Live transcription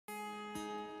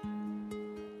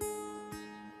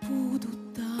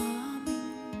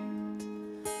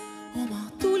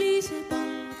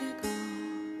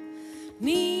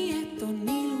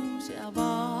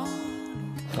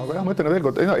aga jah, ma ütlen veel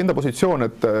kord enda positsioon,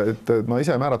 et ma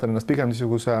ise määratan ennast pigem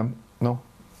niisuguse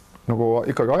nagu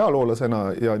ikkagi ajaloolasena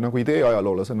ja nagu idee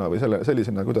ajaloolasena või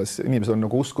sellisena, kuidas inimesed on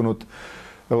nagu uskunud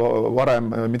varem,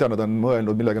 mida nad on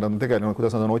mõelnud, millega nad on tegelenud,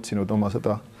 kuidas nad on otsinud oma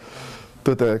seda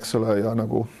tõde, eks ole, ja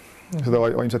nagu seda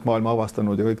vaimset maailma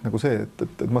avastanud ja kõik nagu see,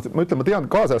 et ma ütlen, ma tean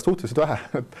kaasajast suhteliselt vähe,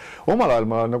 et omal ajal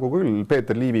ma nagu küll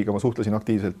Peeter Liiviga ma suhtlesin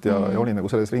aktiivselt ja olin nagu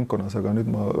selles ringkonnas, aga nüüd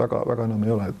ma väga enam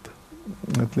ei ole,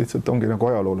 et lihtsalt ongi nagu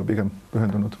ajaloole pigem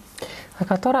pühendunud.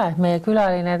 Väga tore, meie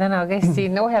külaline täna, kes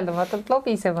siin ohjeldamatult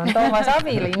lobiseb, on Toomas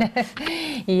Abiline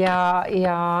ja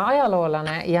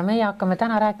ajaloolane ja meie hakkame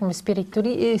täna rääkima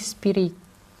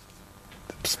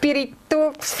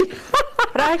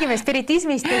räägime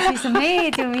spiritismist ja siis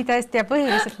meediumidest ja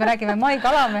põhiliselt me räägime Mai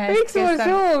Kalamehest. Miks mul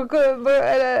suu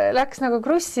läks nagu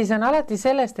krussi, see on alati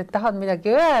sellest, et tahad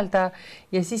midagi öelda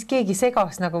ja siis keegi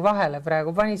segas nagu vahele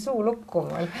praegu, pani suu lukku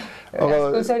mul.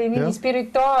 Kui see oli mingi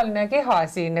spirituaalne keha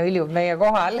siin üljub meie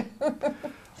kohal.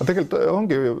 Tegelikult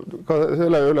ongi ka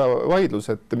selle üle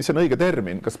vaidlus, et mis on õige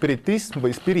termin, kas spiritism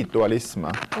või spiritualism.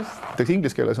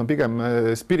 Inglise keeles on pigem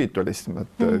spiritualism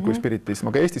kui spiritism,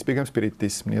 aga Eestis pigem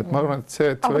spiritism. Nii et ma arvan, et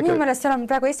see... Aga minu meelest seal on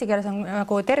praegu eesti keeles on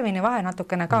nagu termini vahe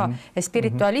natukene ka.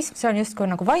 Spiritualism, see on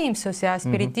justkui nagu vaimsus ja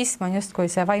spiritism on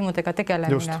justkui see vaimudega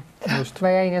tegelemine. Just.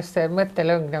 Ma jäin just see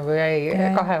mõttelõng nagu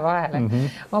jäi kahe vahele.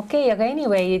 Okei, aga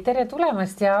anyway, tere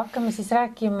tulemast ja hakkame siis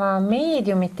rääkima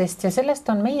meediumitest ja sellest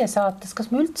on meie saates. Kas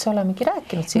me üldse olemegi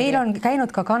rääkinud siin? Meil on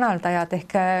käinud ka kanaldajad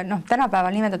ehk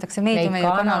tänapäeval nimetatakse meediumi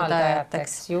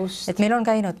kanaldajateks. Et meil on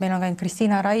käinud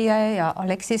Kristiina Raie ja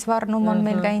Aleksis Varnum on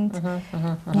meil käinud.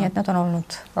 Nii et nad on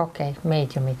olnud. Okei,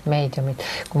 meediumid.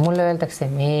 Kui mulle öeldakse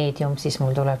meedium, siis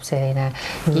mul tuleb selline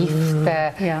kihvt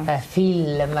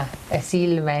film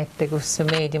silme ette, kus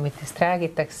meediumitest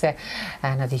räägitakse.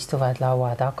 Nad istuvad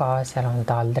laua taga, seal on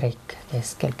taldrik,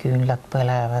 keskel küünlad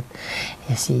põlevad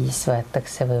ja siis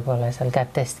võetakse võib-olla seal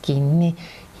kätest kinni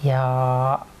ja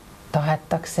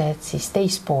tahetakse, et siis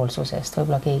teispoolsusest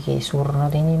võib-olla keegi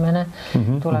surnud inimene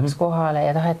tuleks kohale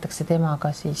ja tahetakse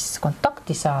temaga siis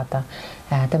kontakti saada,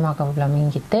 temaga võib-olla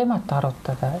mingit teemat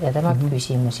arutada ja tema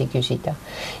küsimusi küsida.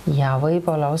 Ja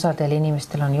võib-olla osadel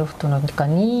inimestel on juhtunud ka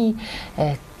nii,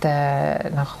 et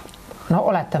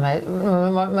oletame,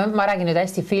 ma räägin nüüd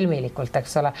hästi filmilikult,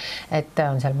 eks ole, et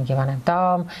on seal mingi vanem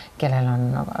daam, kellel on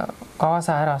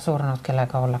kaasa ära surnud,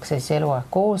 kellega ollakse siis eluaeg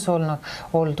koos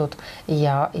oldud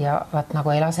ja vaat nagu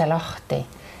ei lase lahti,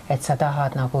 et sa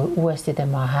tahad nagu uuesti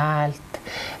tema häält,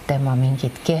 tema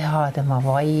mingit keha, tema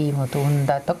vaimu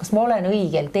tunda, et kas ma olen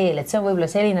õigel teel, et see on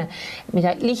võib-olla selline,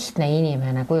 mida lihtne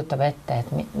inimene kujutab ette, et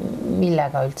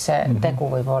millega üldse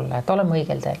tegu võib olla, et oleme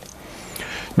õigel teel.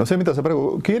 No see, mida sa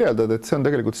praegu kirjeldad, et see on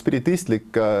tegelikult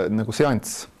spiritistlik nagu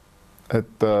seanss.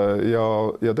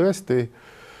 Ja tõesti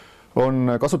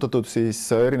on kasutatud siis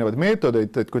erinevaid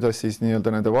meetodeid, et kuidas siis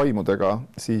nii-öelda nende vaimudega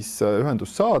siis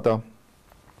ühendust saada.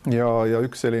 Ja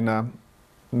üks selline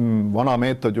vana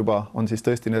meetod juba on siis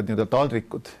tõesti need nii-öelda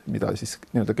taldrikud, mida siis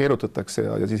nii-öelda keerutatakse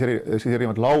ja siis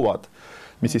erinevad lauad,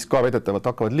 mis siis ka vedetavalt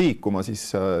hakkavad liikuma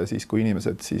siis kui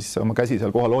inimesed siis oma käsi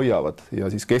seal kohal hoiavad ja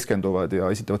siis keskenduvad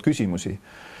ja esitavad küsimusi.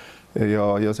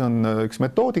 Ja see on üks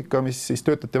metoodika, mis siis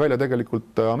töötati välja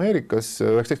tegelikult Ameerikas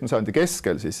 19. sajandi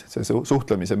keskel siis see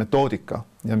suhtlemise metoodika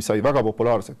ja mis sai väga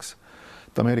populaarseks.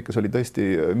 Ameerikas oli tõesti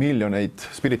miljoneid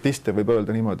spiritiste, võib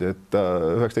öelda niimoodi, et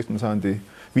 19. sajandi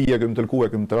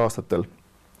 50-60 aastatel.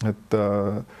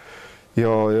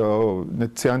 Ja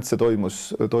need seansse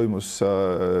toimus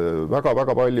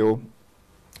väga palju.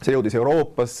 See jõudis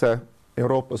Euroopasse,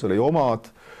 Euroopas oli omad,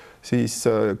 siis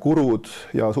gurud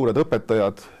ja suured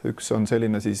õpetajad. Üks on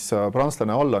selline siis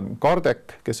prantslane Allan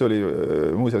Kardec, kes oli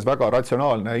muuseas väga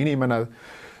ratsionaalne inimene,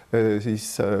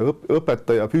 siis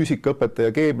õpetaja,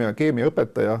 füüsikaõpetaja,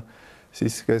 keemiaõpetaja,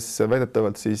 siis kes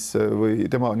väidetavalt siis või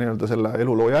tema nii-öelda selle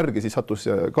eluloo järgi siis sattus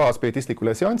ka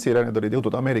spiritistlikule seansile, need olid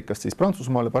jõudnud Ameerikast siis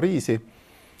Prantsusmaale, Pariisi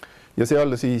ja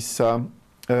seal siis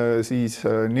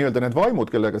nii-öelda need vaimud,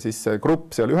 kellega siis see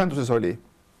grupp seal ühenduses oli,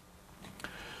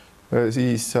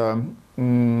 siis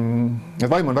need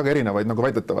vaimu on väga erinevaid nagu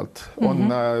väidetavalt.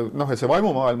 Et see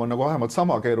vaimumaailm on nagu vähemalt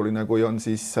sama keeruline, kui on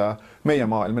siis meie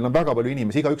maailm. Meil on väga palju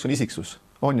inimesi, igaüks on isiksus.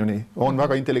 On ju nii? On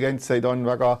väga intelligentseid, on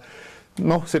väga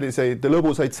selliseid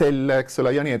lõbusaid selle, eks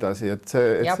ole, ja nii edasi.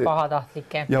 Ja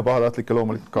pahatahtlikke. Ja pahatahtlikke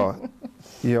loomulikult ka.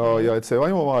 Ja et see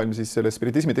vaimumaailm siis selle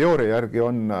spiritismi teooria järgi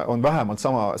on vähemalt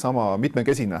sama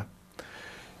mitmekesine.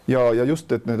 ja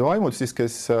just, et need vaimud siis,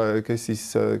 kes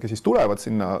siis tulevad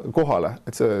sinna kohale,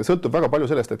 et see sõltub väga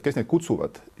palju sellest, et kes neid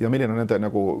kutsuvad ja milline nende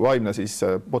nagu vaimne siis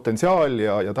potentsiaal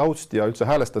ja taust ja üldse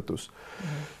häälestatus.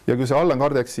 Ja kui see Allan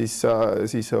Kardec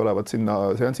siis olevat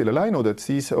sinna seansile läinud, et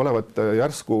siis olevat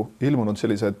järsku ilmunud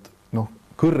sellised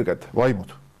kõrged vaimud,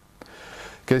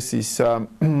 kes siis,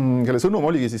 kelle sõnum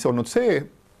oligi siis olnud see,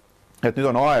 et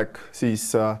nüüd on aeg siis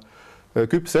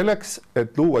küps selleks,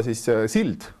 et luua siis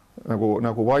sild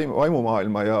nagu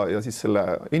vaimumaailma ja siis selle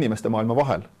inimeste maailma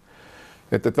vahel.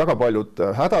 Et väga paljud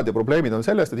hädad ja probleemid on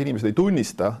sellest, et inimesed ei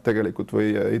tunnista tegelikult või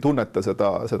ei tunneta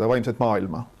seda vaimset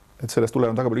maailma. Et sellest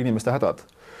tulevad väga palju inimeste hädad.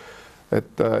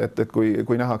 Et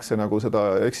kui nähakse nagu seda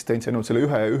eksistentsi ainult selle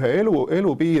ühe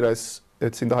elu piires,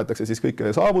 et siin tahetakse siis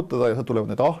kõike saavutada ja tulevad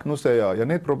need ahnuse ja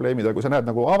need probleemid, aga kui sa näed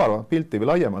nagu avaramat pilti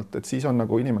või laiemalt, et siis on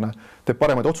nagu inimene teeb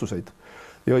paremaid otsuseid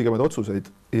ja õigemaid otsuseid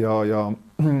ja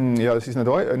siis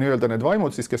need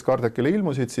vaimud, siis, kes Kardecile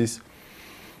ilmusid, siis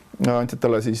andsid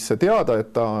talle siis teada, et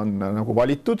ta on nagu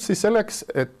valitud siis selleks,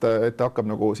 et ta hakkab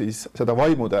nagu siis seda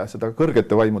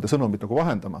kõrgete vaimude sõnumit nagu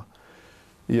vahendama.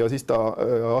 Ja siis ta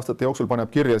aastate jooksul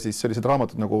paneb kirja siis sellised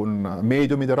raamatud nagu on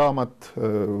meediumide raamat,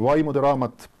 vaimude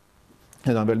raamat,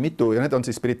 need on veel mitu ja need on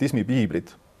siis spiritismi piiblid.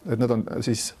 Et need on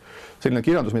siis selline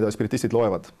kirjandus, mida spiritistid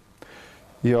loevad.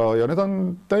 Ja need on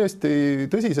täiesti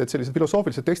tõsised sellised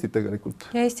filosoofilised tekstid tegelikult.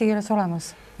 Ja eesti keeles olemas.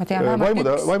 Ma tean,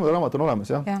 vaimude raamat on olemas,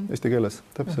 jah, eesti keeles,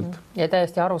 täpselt. Ja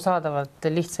täiesti arusaadavalt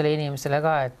lihtsale inimesele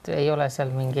ka, et ei ole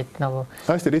seal mingit nagu...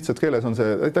 Hästi lihtsalt keeles on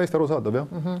see täiesti arusaadav, jah,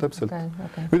 täpselt.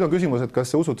 Okay. Nüüd on küsimus, et kas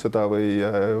sa usud seda või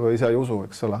sa ei usu,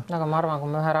 eks ole? Aga ma arvan,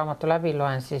 kui ma ühe raamatu läbi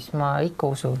loen, siis ma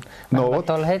ikka usun.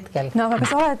 Tol hetkel. No, aga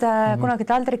kas oled kunagi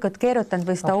taldrikut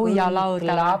keerutanud või seda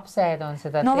uialauda? Lapsed on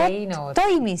seda teinud.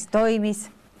 Toimis.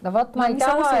 No võt, ma ei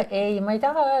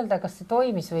taha öelda, kas see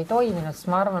toimis või ei toiminud, sest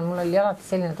ma arvan, mul oli alati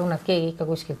selline tunne, et keegi ikka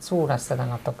kuskilt suunas seda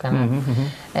natukene.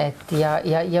 Et ja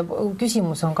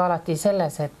küsimus on ka alati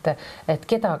selles, et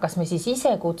keda, kas me siis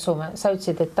ise kutsume, sa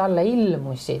ütlesid, et talle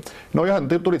ilmusid. No jah,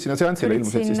 tulid sinna seansile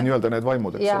ilmusid siis nii-öelda need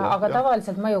vaimud. Aga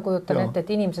tavaliselt ma ju kujutan ette, et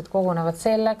inimesed kogunevad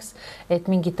selleks, et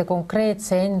mingite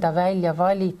konkreetse enda välja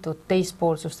valitud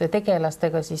teispoolsuste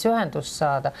tegelastega siis ühendust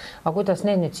saada. Aga kuidas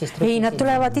need nüüd siis ei, nad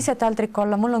tulevad ise taldriku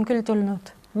olla, mul on küll tulnud.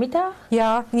 Mida?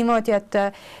 Ja niimoodi, et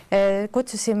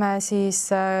kutsusime siis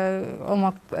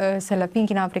oma selle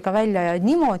pinginaabriga välja ja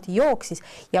niimoodi jooksis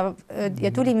ja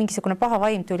tuli mingisugune paha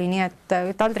vaim tuli, nii et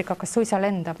taldrik hakkas suisa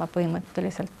lendama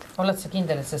põhimõtteliselt. Oled sa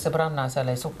kindel, et see sõbranna seal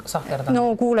ei sahkerda? No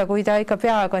kuule, kui ta ikka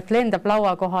peaaegu, et lendab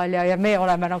laua kohal ja me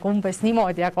oleme nagu umbes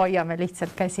niimoodi, aga hoiame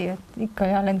lihtsalt käsi, et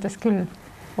ikka ja lendas küll.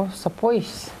 Sa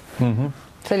poiss.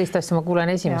 Sellist asja ma kuulen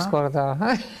esimest korda.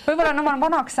 Võib-olla ma olen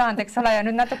vanaks saanud, eks ole, ja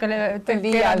nüüd natuke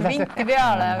keelan vinti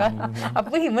peale, aga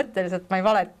põhimõtteliselt ma ei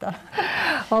valeta.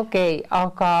 Okei,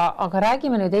 aga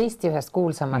räägime nüüd Eesti ühest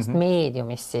kuulsamast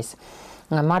meediumist siis,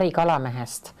 Mari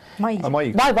Kalamehest. Mai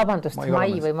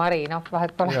või Mari,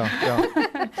 vahet pole.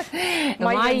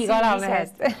 Mai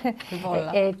Kalamehest.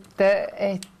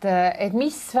 Et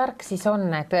mis värk siis on,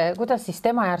 et kuidas siis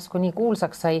tema järsku nii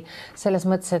kuulsaks sai selles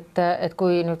mõttes, et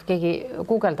kui nüüd keegi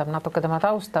guugeldab natuke tema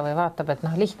tausta või vaatab, et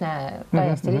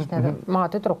täiesti lihtne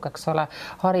maatüdruk, eks ole,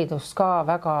 haridus ka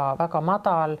väga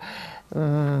madal,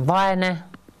 vaene,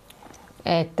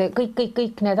 et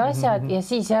kõik need asjad ja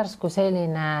siis järsku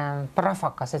selline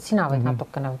prahvakas, et sina võid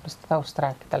natukene tausta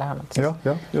rääkida lähemalt.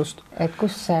 Jah, just. Et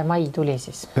kus see Mai tuli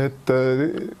siis?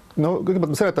 Kõigepealt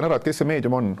ma seletan ära, et kes see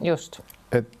meedium on. Just.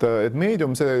 Et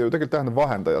meedium, see ju tegelikult tähendab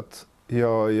vahendajat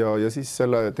ja siis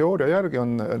selle teooria järgi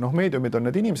on, meediumid on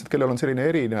need inimesed, kellel on selline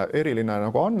eriline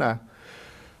nagu anne,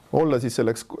 olla siis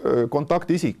selleks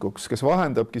kontaktisikuks, kes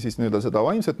vahendabki siis seda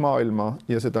vaimset maailma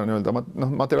ja seda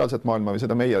materiaalset maailma või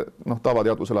seda meie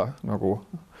tavateadvusele nagu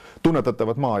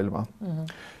tunnetatavat maailma.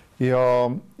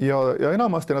 Ja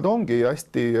enamasti nad ongi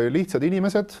hästi lihtsad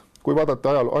inimesed, kui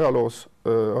vaadata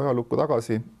ajalukku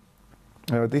tagasi,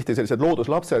 tihti sellised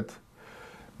looduslapsed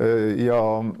ja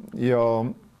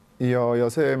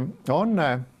see anne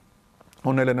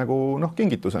on neile nagu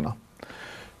kingitusena.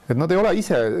 Et nad ei ole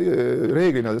ise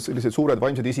reeglina sellised suured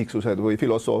vaimsed isiksused või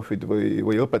filosoofid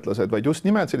või õpetlased, vaid just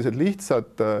nimelt sellised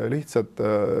lihtsad,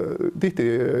 tihti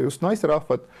just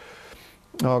naisterahvad,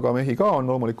 aga mehi ka on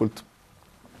loomulikult.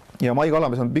 Ja Mai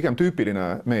Kalamees on pigem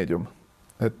tüüpiline meedium,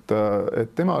 et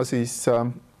tema siis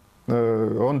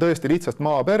on tõesti lihtsast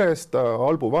maaperest,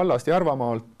 Albu vallast,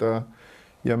 Järvamaalt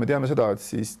ja me teame seda, et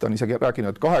siis ta on isegi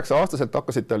rääkinud, et 8-aastaselt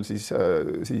hakkasid tal siis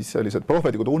sellised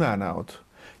prohvetikud unenäod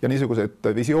ja niisugused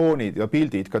visioonid ja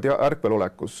pildid ka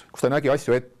ärkvelolekus, kus ta nägi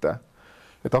asju ette.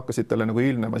 et hakkasid talle nagu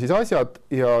ilmnema siis asjad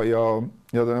ja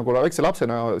ta nagu väikse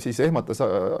lapsena siis ehmatas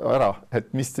ära,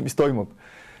 et mis toimub.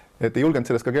 Et ei julgenud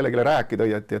sellest ka kellelegi rääkida,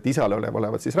 et isale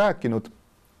olevat siis rääkinud.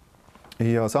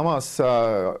 Ja samas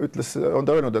on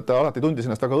ta öelnud, et ta alati tundis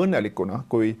ennast väga õnnelikuna,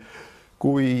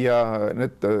 kui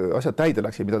need asjad täide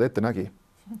läksid, mida ta ette nägi.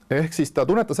 Ehk siis ta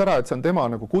tunnetas ära, et see on tema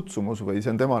nagu kutsumus või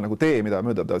see on tema nagu tee, mida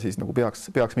mööda ta siis nagu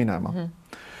peaks minema.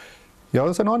 Ja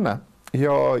see on Anne.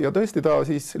 Ja tõesti ta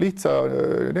siis lihtsa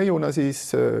neiuna siis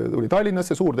tuli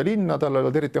Tallinnasse, suurde linna, tal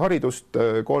oli eriti haridust,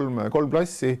 kolm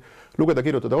klassi, lugeda,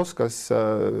 kirjutada oskas,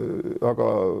 aga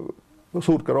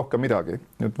suurt ka rohkem midagi.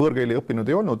 Võõrkeeli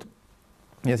õppinud ei olnud.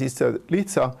 Ja siis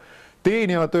lihtsa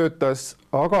teenija töötas,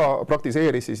 aga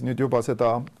praktiseeris siis nüüd juba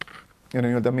seda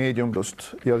nii-öelda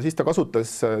meediumlust ja siis ta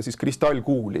kasutas siis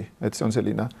kristallkuuli, et see on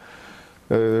selline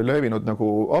levinud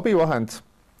nagu abivahend,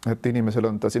 et inimesel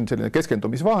on ta siin selline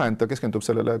keskendumisvahend, ta keskendub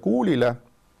sellele kuulile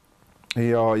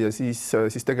ja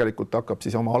siis tegelikult hakkab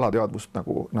siis oma alateadvust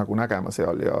nagu nägema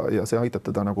seal ja see aitab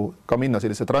teda nagu ka minna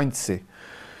sellise transsi.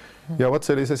 Ja võt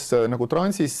sellises nagu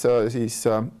transis siis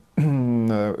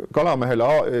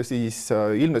Kalamehele siis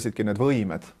ilmnesidki need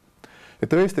võimed. Et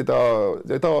tõesti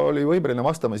ta oli võimeline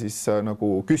vastama siis nagu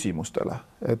küsimustele,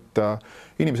 et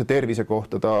inimese tervise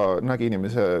kohta ta nägi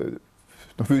inimese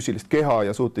füüsilist keha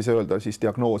ja suutis öelda siis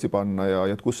diagnoosi panna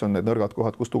ja kus on need nõrgad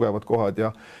kohad, kus tugevad kohad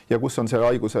ja kus on see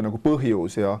haiguse nagu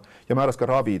põhjus ja määras ka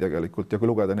ravi tegelikult ja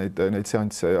kui lugeda neid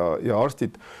seansse ja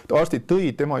arstid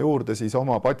tõid tema juurde siis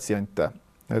oma patsiente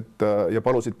ja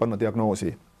palusid panna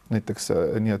diagnoosi näiteks,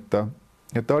 nii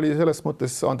et ta oli selles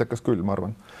mõttes andekas küll, ma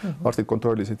arvan. Arstid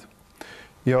kontrollisid.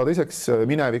 Ja teiseks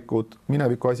mineviku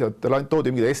asjad,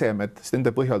 toodi mingid esemed, siis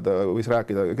nende põhjal ta võis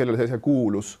rääkida, kellele see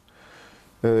kuulus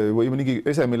või mingi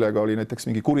ese, millega oli näiteks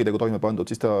mingi kuritegu toime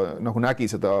pandud, siis ta nagu nägi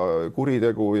seda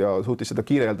kuritegu ja suutis seda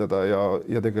kirjeldada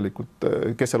ja tegelikult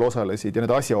kes seal osalesid ja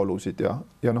need asjaolusid ja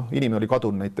inimene oli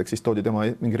kadunud näiteks, siis toodi tema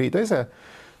mingi riideese,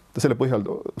 ta selle põhjal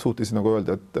suutis nagu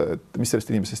öelda, et mis sellest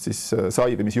inimesest siis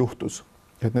sai või mis juhtus.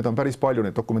 Et need on päris palju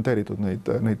neid dokumenteeritud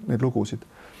neid lugusid.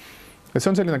 Et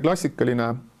see on selline klassikaline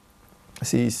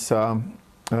siis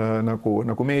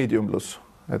nagu meediumlus,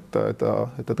 et ta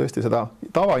tõesti seda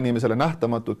tavainimesele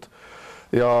nähtamatut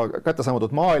ja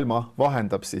kättesaamatut maailma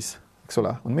vahendab siis, eks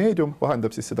ole, on meedium,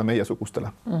 vahendab siis seda meie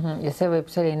sugustele. Ja see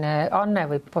võib selline Anne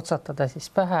võib potsatada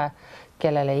siis pähe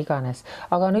kellele iganes.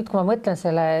 Aga nüüd, kui ma mõtlen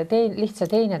selle lihtsa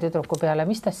teine tüdruku peale,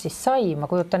 mis ta siis sai? Ma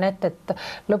kujutan ette, et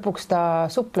lõpuks ta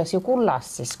suples ju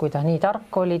kullast siis, kui ta nii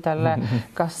tark oli talle.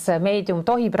 Kas meedium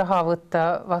tohib raha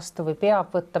võtta vastu või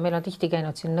peab võtta? Meil on tihti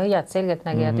käinud siin nõiad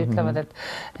selgeltnägijad ütlevad,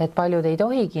 et paljud ei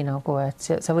tohigi nagu, et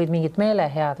sa võid mingit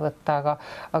meelehead võtta,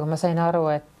 aga ma sain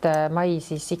aru, et Mai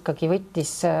siis ikkagi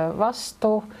võttis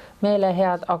vastu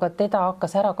meelehead, aga teda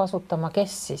hakkas ära kasutama,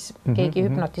 kes siis? Keegi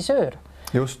hüpnotisöör.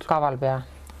 Just. Kavalpea.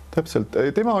 Täpselt.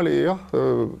 Tema oli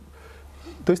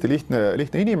tõesti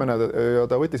lihtne inimene ja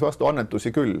ta võttis vastu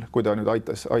annetusi küll, kui ta nüüd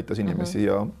aitas inimesi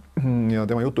ja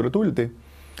tema jutule tuldi.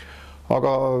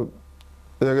 Aga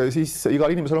siis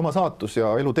igal inimesel oma saatus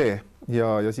ja elutee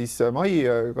ja siis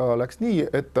Maiga läks nii,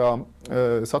 et ta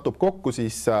satub kokku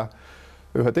siis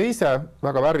ühe teise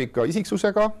väga värvika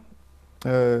isiksusega,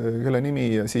 kelle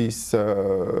nimi siis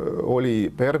oli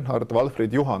Bernhard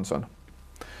Walfried Johansson.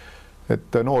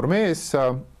 Et noor mees,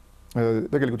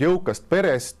 tegelikult jõukast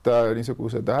perest,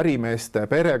 niisugused ärimeeste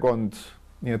perekond,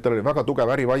 nii et tal oli väga tugev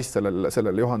ärivaist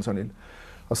sellel Johanssonil.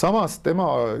 Aga samas tema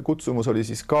kutsumus oli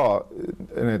siis ka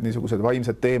need niisugused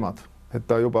vaimsed teemad, et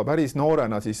ta juba päris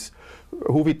noorena siis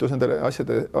huvitus nende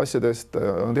asjadest,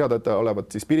 on teada, et ta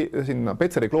olevat siis sinna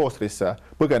Petseri kloostrisse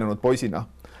põgenenud poisina,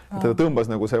 et ta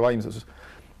tõmbas nagu see vaimsus.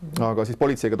 Aga siis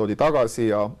politseiga toodi tagasi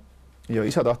ja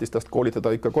isa tahtis tast koolitada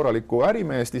ikka korralikku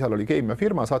ärimeest, isal oli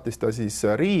keemiafirma, saatis ta siis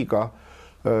Riiga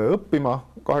õppima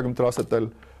 20 aastatel,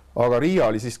 aga Riia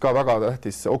oli siis ka väga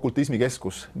tähtis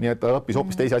okultismikeskus, nii et ta õppis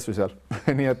hoopis teisi asju seal.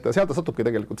 Nii et seal ta satubki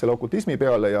tegelikult selle okultismi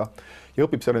peale ja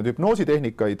õpib seal neid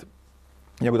hüpnoositehnikaid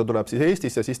ja kui ta tuleb siis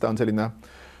Eestisse, siis ta on selline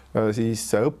siis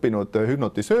õppinud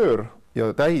hüpnotisöör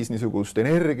ja täis niisugust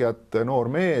energiat,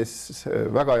 noor mees,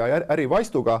 väga hea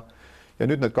ärivaistuga. Ja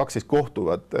nüüd need kaks siis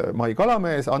kohtuvad, Mai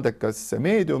Kalamees, andekas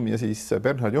meedium ja siis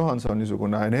Bernhard Johansson,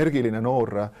 niisugune energiline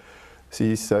noor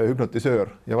siis hüpnotisöör.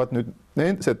 Ja vaat nüüd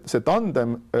see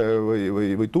tandem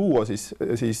või duo siis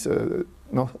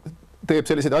teeb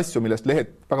selliseid asju, millest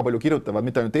lehed väga palju kirjutavad,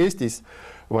 mitte ainult Eestis,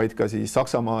 vaid ka siis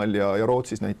Saksamaal ja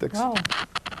Rootsis näiteks.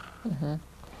 Wow.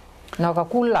 No aga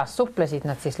kullas suplesid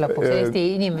nad siis lõpuks Eesti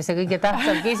inimese kõige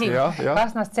tähtsam küsimus.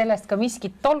 Kas nad sellest ka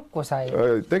miskit tolku sai?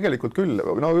 Tegelikult küll.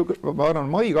 No, ma arvan,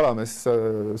 Mai Kalamees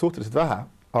suhteliselt vähe.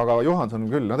 aga Johanson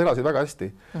küll, nad elasid väga hästi.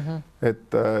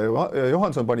 Et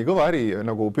Johanson pani kõva äri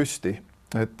nagu püsti,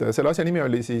 et selle asja nimi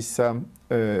oli siis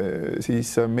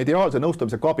mediaalse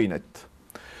nõustamise kabinet.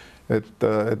 Et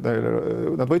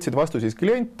nad võtsid vastu siis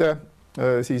kliente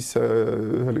siis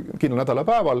ühel kindlal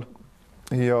nädalapäeval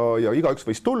ja igaüks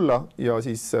võis tulla ja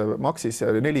siis maksis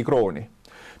 4 krooni,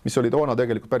 mis oli toona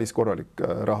tegelikult päris korralik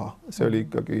raha. See oli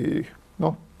ikkagi,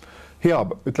 noh, hea,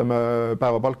 ütleme,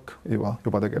 päevapalk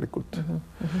juba tegelikult.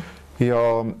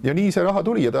 Ja nii see raha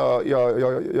tuli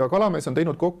ja Kalamees on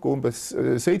teinud kokku umbes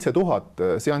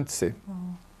 7000 seanssi.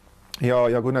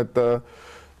 Ja kui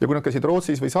nad käisid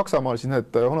Rootsis või Saksamaal, siis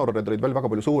need honorarid olid veel väga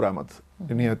palju suuremad.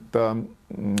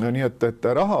 Nii et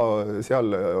raha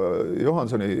seal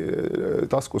Johansoni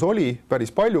taskus oli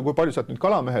päris palju, kui palju sealt nüüd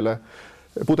Kalamehele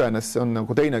pudenes, see on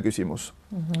nagu teine küsimus.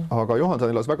 Aga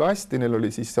Johanson elas väga hästi, neil oli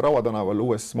siis Raua tänaval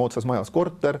uues moodsas majas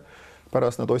korter,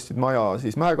 pärast nad ostsid maja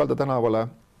siis Mäekalda tänavale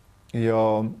ja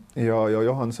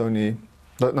Johansoni,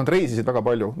 nad reisisid väga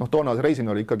palju, noh, toona see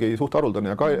reisimine oli ikkagi suht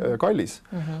haruldane ja kallis,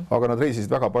 aga nad reisisid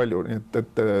väga palju, nii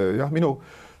et jah, minu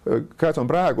käes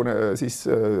on praegune siis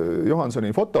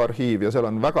Johansoni fotoarhiiv ja seal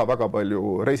on väga-väga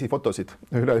palju reisifotosid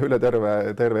üle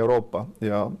terve Euroopa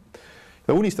ja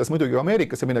unistas muidugi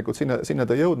Ameerikasse minekut, sinna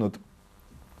ta ei jõudnud.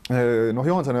 Noh,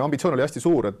 Johansoni ambitsioon oli hästi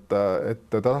suur, et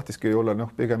ta tahtiski olla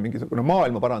pigem mingisugune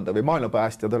maailma parandaja või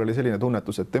maailmapäästja, tal oli selline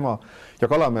tunnetus, et tema ja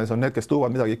Kalamees on need, kes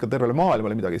tuuvad midagi ikka tervele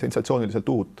maailmale, midagi sensatsiooniliselt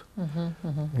uut.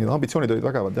 Need ambitsioonid olid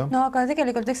vägevad, jah. No aga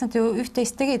tegelikult eks nad ju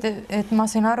üht-teist tegid, et ma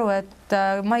sain aru, et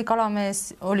Mai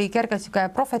Kalamees oli kergelt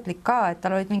prohvetlik ka, et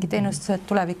tal olid mingid ennustused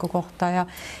tuleviku kohta ja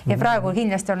praegu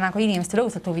kindlasti on nagu inimestel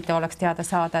õudselt huvitav oleks teada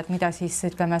saada, et mida siis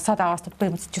ütleme 100 aastat,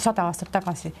 põhimõtteliselt ju 100 aastat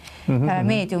tagasi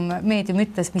meedium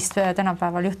ütles, mis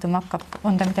tänapäeval juhtuma hakkab.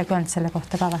 On ta midagi öelnud selle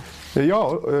kohta ka või? Ja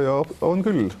on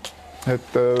küll.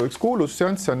 Et üks kuulus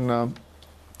seanss on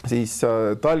siis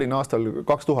Tallinna aastal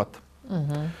 2000.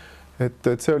 Et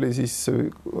see oli siis,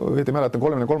 õieti mäletan,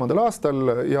 33.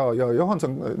 aastal ja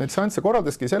Johanson neid seansse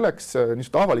korraldaski selleks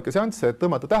niisugune avalikke seansse, et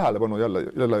tõmmata tähelepanu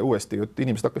jälle uuesti, et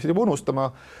inimesed hakkasid juba unustama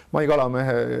Mai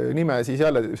Kalamehe nime, siis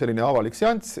jälle selline avalik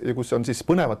seanss, kus on siis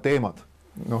põnevad teemad.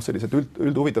 Noh, sellised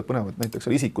üldhuvitavad põnevad, näiteks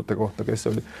isikute kohta, kes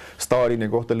oli Stalini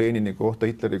kohta, Lenini kohta,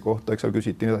 Hitleri kohta, eks seal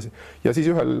küsiti nii edasi. Ja siis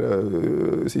ühel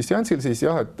siis seansil siis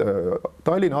jah, et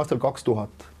Tallinna aastal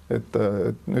 2000, et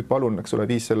nüüd palun, eks ole,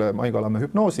 viis selle Mai Kalamehe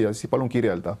hüpnoosi ja siis palun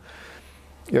kirjelda.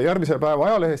 Ja järgmise päeva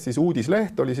ajalehes siis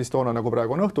uudisleht oli siis toona nagu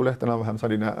praegu on Õhtuleht, enam-vähem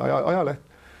selline ajaleht.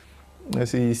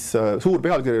 Siis suur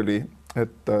pealkiri oli,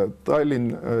 et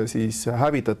Tallinn siis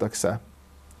hävitatakse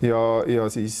ja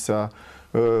siis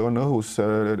on õhus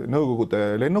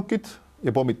Nõukogude lennukid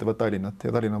ja pommitavad Tallinnat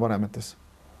ja Tallinna vanemetes.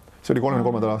 See oli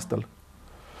 33. aastal.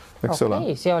 Eks ole?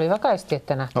 See oli väga hästi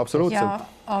ette nähtud. Absoluutselt.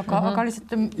 Aga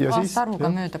lihtsalt aasta arvuga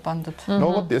mööda pandud. No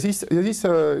vot, ja siis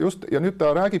just, ja nüüd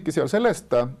ta räägibki seal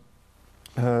sellest,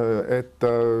 et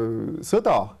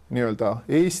sõda nii-öelda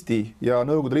Eesti ja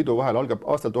Nõukogude Liidu vahel algab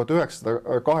aastal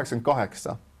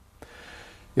 1988.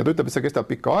 Ja ta ütleb, et see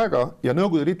kestab pikka aega ja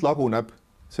Nõukogude Liit laguneb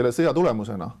selle sõja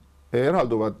tulemusena.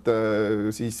 Eralduvad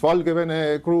siis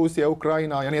Valgevene, Gruusia,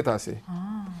 Ukraina ja nii edasi.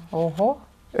 Oho.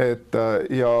 Et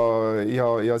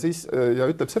ja siis ja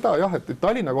ütleb seda jah, et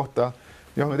Tallinna kohta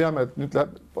jah, me teame, et nüüd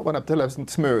paneb selles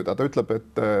mõttes mööda, ta ütleb,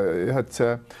 et jah, et see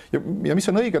ja mis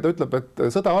on õige, ta ütleb, et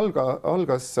sõda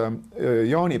algas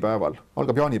jaanipäeval,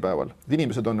 algab jaanipäeval.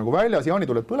 Inimesed on nagu väljas,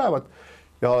 jaanituled põlevad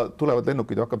ja tulevad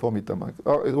lennukid ja hakkab pommitama,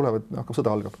 hakkab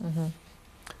sõda algab.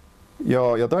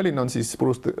 Ja Tallinn on siis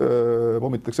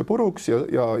pommitatakse puruks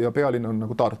ja pealinn on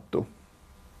nagu Tartu.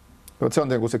 See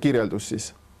on nagu see kirjeldus siis.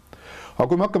 Aga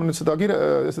kui me hakkame nüüd seda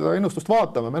ennustust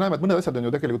vaatama, me näeme, et mõned asjad on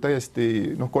ju tegelikult täiesti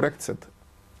korrektsed.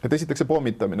 Et esiteks see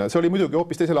pommitamine, see oli muidugi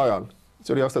hoopis teisel ajal.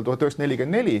 See oli aastal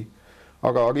 1944,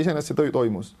 aga iseenesest see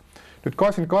toimus. Nüüd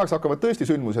 88 hakkavad tõesti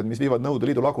sündmused, mis viivad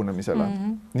Nõukogude Liidu lagunemisele.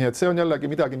 Nii et see on jällegi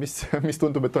midagi, mis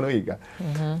tundub, et on õige.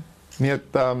 Nii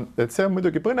et see on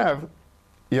muidugi põnev.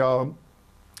 Ja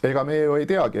ega me ju ei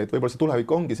teagi, et võib-olla see tulevik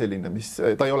ongi selline, mis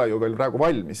ta ei ole ju veel praegu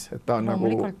valmis, et ta on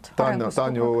nagu, ta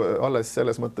on ju alles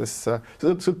selles mõttes, see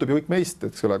sõltub ju kõik meist,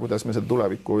 et kuidas me seda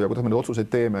tulevikku ja kuidas me need otsuseid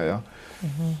teeme ja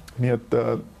nii et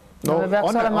no me peaks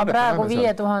olema praegu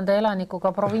 5000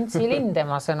 elanikuga provintsilinn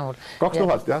tema sõnul.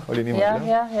 2000 jah, oli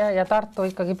niimoodi. Ja Tartu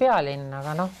ikkagi pealinn,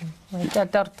 aga noh, ma ei tea,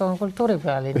 Tartu on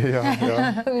kultuuripealinn.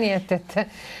 Nii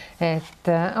et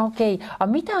okei, aga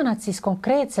mida nad siis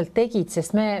konkreetselt tegid,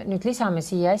 sest me nüüd lisame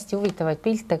siia hästi huvitavaid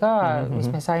pilte ka, mis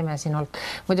me saime sinult.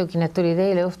 Muidugi need tulid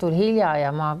eile õhtul hilja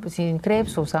ja ma siin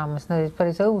kreepsu saamas, need olid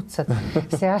päris õudsed.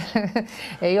 Seal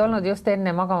ei olnud just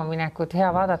enne magama minekut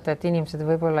hea vaadata, et inimesed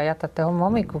võib-olla jätate homme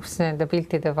hommikuks nende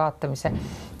piltide vaatamise.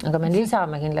 Aga me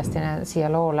lisame kindlasti siia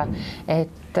loole,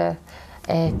 et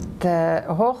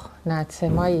näed, see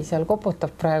Mai seal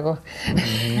koputab praegu.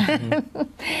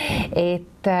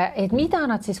 et mida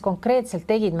nad siis konkreetselt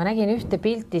tegid? Ma nägin ühte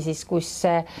pilti siis, kus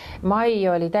see Mai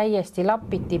oli täiesti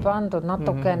lapiti pandud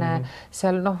natukene,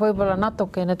 seal võib-olla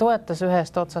natukene toetas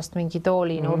ühest otsast mingi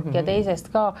toolinurk ja teisest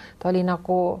ka, ta oli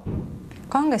nagu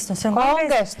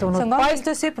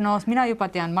kangestushüpnoos, mina juba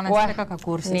tean, ma olen sellega ka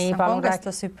kursis. Nii,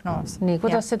 kangestushüpnoos. Nii,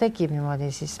 kuidas see tekib niimoodi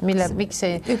siis? Miks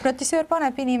see... Hüpnotisöör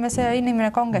paneb inimese ja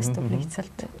inimene kangestub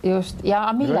lihtsalt. Just, ja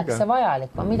milleks see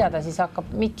vajalik on? Mida ta siis hakkab,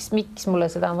 miks mulle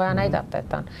seda on vaja näidata,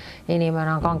 et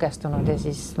inimene on kangestunud ja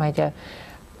siis ma ei tea.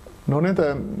 No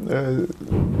nende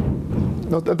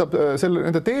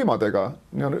teemadega,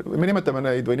 me nimetame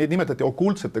neid või neid nimetati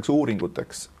okultseteks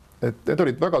uuringuteks. Et need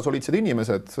olid väga soliidsed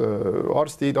inimesed,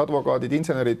 arstid, advokaadid,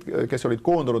 insenerid, kes olid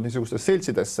koondunud niisugustesse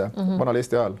seltsidesse vanal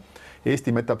Eesti ajal.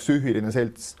 Eesti metapsüühiline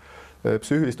selts,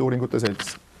 psüühiliste uuringute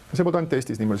selts. See polnud ainult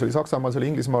Eestis niimoodi, see oli Saksamaal, see oli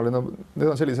Inglismaal, need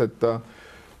on sellised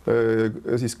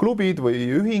siis klubid või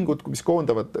ühingud, mis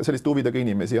koondavad selliste huvidega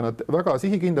inimesi ja nad väga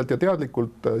sihikindlalt ja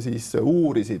teadlikult siis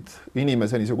uurisid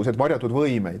inimese niisuguseid varjatud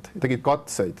võimeid, tegid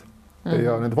katseid.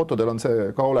 Ja nende fotodel on see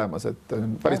ka olemas, et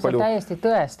päris palju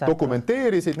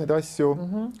dokumenteerisid neid asju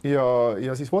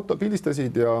ja siis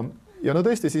pildistasid ja no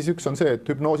tõesti siis üks on see, et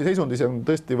hüpnoosi seisundis on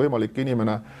tõesti võimalik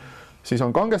inimene siis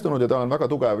on kangestunud ja tal on väga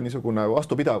tugev niisugune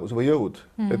vastupidavus või jõud.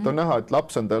 Et on näha, et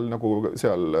laps on tal nagu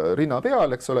seal rinna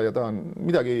peal, eks ole, ja ta on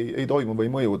midagi ei toimu või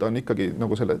mõju, ta on ikkagi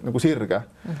nagu selle nagu sirge.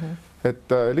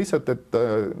 Et lihtsalt, et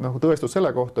nagu tõestus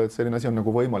selle kohta, et selline asi on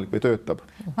nagu võimalik või töötab.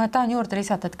 Ma tahan juurde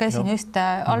lisada, et käisin just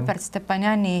Albert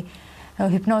Stepanjani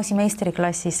hüpnoosi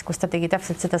meistriklassis, kus ta tegi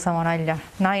täpselt seda sama nalja.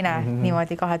 Naine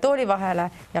niimoodi kahe tooli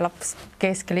vahele ja laps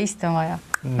keskele istuma ja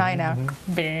naine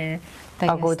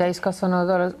aga kui täiskasvanud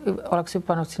oleks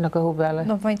hüpanud sinna kõhu peale?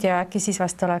 No ma ei tea, äkki siis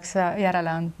vast oleks järele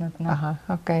andnud. Aha,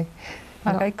 okei.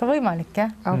 Aga ikka võimalik,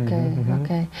 jah?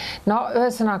 Okei. No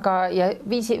ühesõnaga ja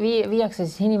viiakse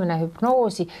siis inimene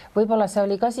hüpnoosi. Võib-olla see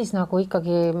oli ka siis nagu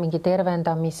ikkagi mingi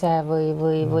tervendamise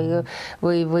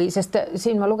või sest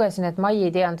siin ma lugesin, et Mai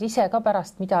ei teadnud ise ka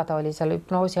pärast, mida ta oli seal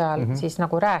hüpnoosi ajal siis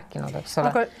nagu rääkinud, eks ole.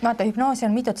 Aga vaata, hüpnoosi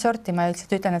on mitut sorti, ma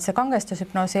üldiselt ütlen, et see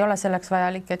kangestushüpnoos ei ole selleks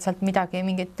vajalik, et sealt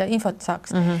mingit infot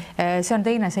saaks. See on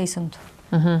teine seisund.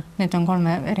 Need on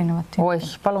 3 erinevat. Oih,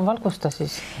 palun valgusta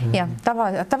siis. Ja,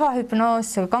 tavahüpnoos,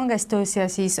 kangestus ja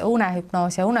siis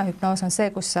unehüpnoos ja unehüpnoos on see,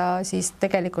 kus sa siis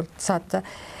tegelikult saad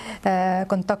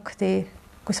kontakti,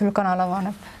 kus sul kanal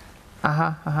avaneb.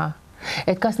 Aha.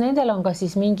 Et kas nendel on ka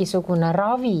siis mingisugune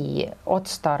ravi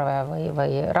otstarve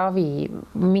või ravi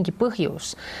mingi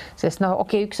põhjus? Sest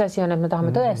üks asi on, et me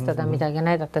tahame tõestada midagi ja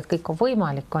näidata, et kõik on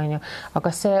võimalik, on ju. Aga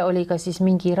kas see oli ka siis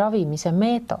mingi ravimise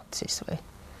meetod siis või?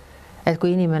 Et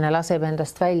kui inimene laseb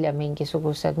endast välja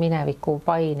mingisugused mineviku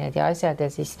pained ja asjad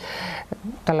ja siis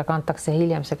talle kantakse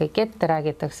hiljem see kõik ette,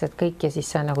 räägitakse, et kõik ja siis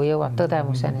sa nagu jõuad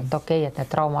tõdemuseni, et okei, et need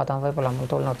traumad on võib-olla mul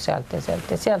tulnud sealt ja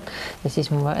siis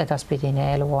mu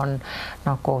edaspidine elu on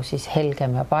nagu siis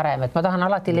helgem ja parem. Et ma tahan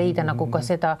alati leida nagu ka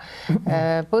seda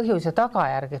põhjus ja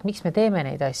tagajärg, et miks me teeme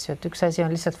neid asju, et üks asi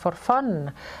on lihtsalt for fun,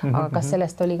 aga kas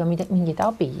sellest oli ka mingid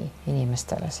abi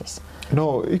inimestele siis?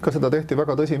 No ikka seda tehti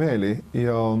väga tõsimeeli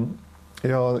ja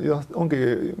ongi,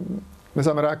 me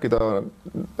saame rääkida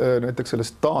näiteks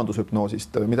sellest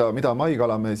taandushüpnoosist, mida Mai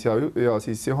Kalamees ja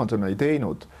siis Johanson ei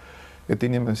teinud, et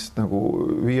inimest nagu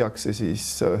viiakse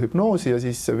siis hüpnoosi ja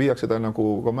siis viiakse ta nagu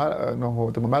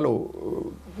tema mälu,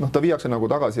 ta viiakse nagu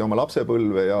tagasi oma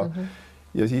lapsepõlve ja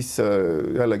siis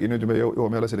jällegi nüüd me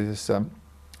jõuame jälle sellisesse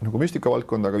nagu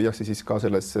müstikavaldkonda, aga viiakse siis ka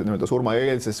sellesse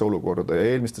surmaeelsesse olukorda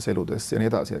ja eelmistes eludesse ja nii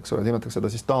edasi, eks ole, nimetatakse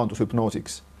seda siis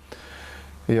taandushüpnoosiks.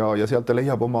 Ja sealt ta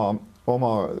leiab oma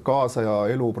kaasaja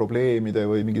elu probleemide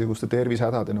või mingisuguste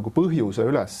tervisehädade nagu põhjuse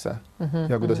ülesse.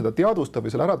 Ja kui ta seda teadvustab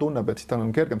või selle ära tunneb, et siis tal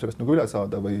on kergem sellest nagu üle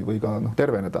saada või ka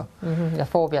terveneda. Ja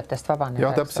foobiatest vabaneda.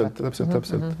 Ja täpselt.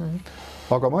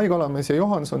 Aga Mai Kalamees ja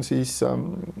Johanson siis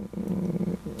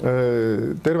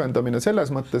tervendamine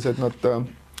selles mõttes, et nad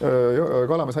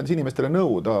Kalamees andis inimestele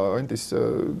nõu, ta andis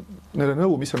neile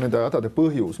nõu, mis on nende hädade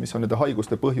põhjus, mis on nende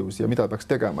haiguste põhjus ja mida peaks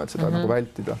tegema, et seda nagu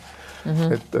vältida.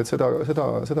 Et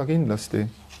seda kindlasti.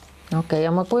 Okei,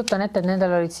 ja ma kujutan ette, et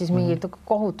nendel olid siis mingid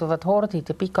kohutavad hordid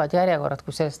ja pikad järjekorrad,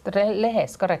 kui sellest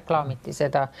lehes ka reklaamiti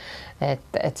seda,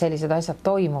 et sellised asjad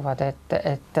toimuvad,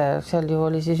 et seal ju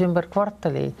oli siis ümber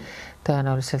kvartali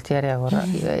tõenäoliselt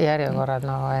järjekorrad,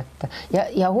 no et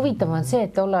ja huvitav on see,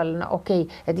 et tollal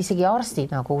et isegi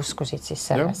arstid nagu uskusid siis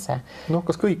sellesse. Noh,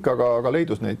 kas kõik, aga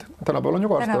leidus neid. Tänapäeval on ju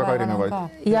ka arste väga erinevaid.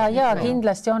 Ja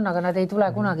kindlasti on, aga nad ei tule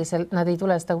kunagi nad ei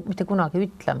tule seda mitte kunagi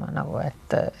ütlema nagu,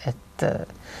 et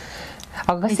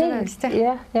aga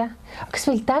kas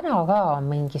meil täna ka on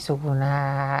mingisugune,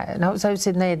 no sa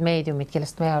ütlesid need meediumid,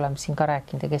 kellest me oleme siin ka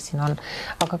rääkinud ja kes siin on,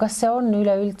 aga kas see on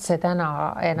üleüldse täna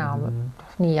enam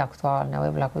nii aktuaalne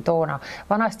võib-olla kui toona?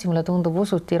 Vanasti mulle tundub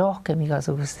usuti rohkem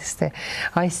igasugustest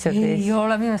asjadest. Ei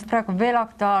ole minu meelest praegu veel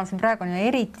aktuaalsem, praegu on ju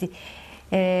eriti,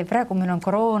 praegu meil on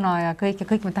koroona ja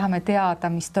kõik me tahame teada,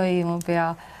 mis toimub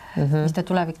ja mis ta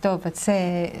tulevik toob, et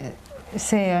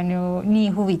see on ju nii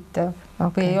huvitav.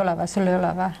 Või ei ole või? Sul ei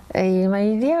ole või? Ei, ma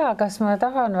ei tea, kas ma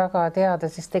tahan väga teada,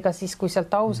 sest ega siis, kui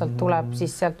sealt ausalt tuleb,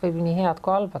 siis sealt võib nii head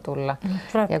kui halba tulla.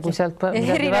 Ja kui sealt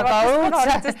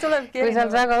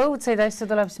väga õudseid asju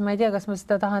tuleb, siis ma ei tea, kas ma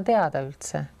seda tahan teada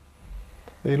üldse.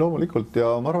 Ei, loomulikult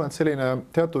ja ma arvan, et selline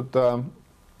teatud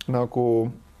nagu,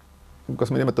 kas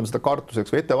me nimetame seda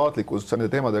kartuseks või ettevaatlikkus nende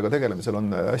teemadega tegelemisel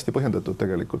on hästi põhjendatud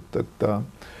tegelikult, et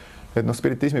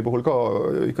spiritismi puhul ka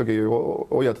ikkagi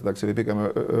hoiatatakse või pigem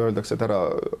öeldakse, et ära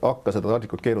hakka seda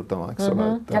artikut keerutama, eks ole.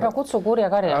 Ära kutsu kurja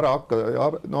karja. Ära hakka,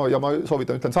 no ja ma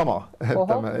soovitan, ütlen sama,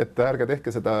 et ärge tehke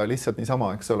seda lihtsalt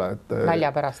niisama, eks ole.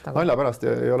 Nalja pärast. Nalja pärast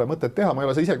ei ole mõtet teha, ma ei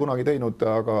ole seda ise kunagi teinud,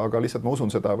 aga lihtsalt ma usun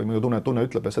seda või minu tunne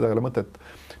ütleb, et seda ei ole mõtet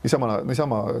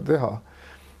niisama teha.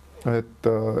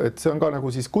 Et see on ka nagu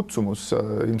siis kutsumus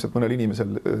ilmselt mõnel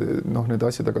inimesel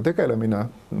nende asjadega tegelemine,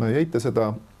 ei eita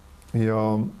seda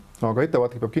aga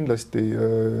ettevaatlik peab kindlasti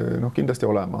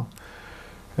olema.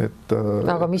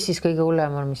 Aga mis siis kõige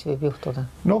hullem on, mis võib juhtuda?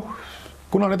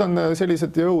 Kuna need on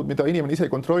sellised jõud, mida inimene ise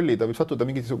ei kontrolli, ta võib sattuda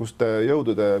mingisuguste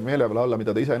jõudude meelevalla alla, mida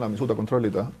ta ise enam ei suuda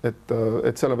kontrollida, et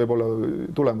seal võib olla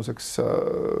tulemuseks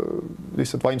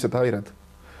lihtsalt vaimsed häired,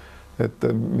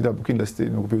 mida kindlasti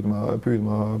nagu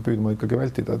püüdma ikkagi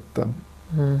vältida,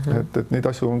 et neid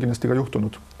asju on kindlasti ka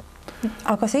juhtunud.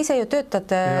 Aga sa ise ju töötad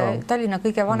Tallinna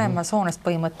kõige vanemas hoonest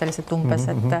põhimõtteliselt umbes,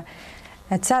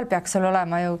 et seal peaks sul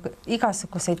olema ju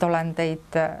igasuguseid olendeid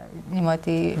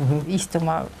niimoodi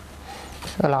istuma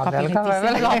õla peal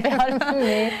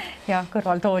ja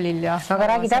kõrvaltoolil ja. Aga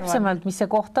räägi täpsemalt, mis see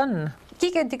koht on?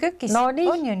 Kigendi kökis on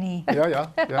ju nii. Ja.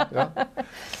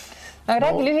 Aga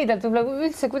räägi lühidalt võib-olla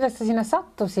üldse, kuidas sa sinna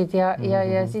sattusid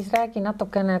ja siis räägi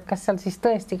natukene, et kas seal siis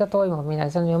tõesti ka toimub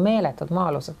midagi, see on ju meeletud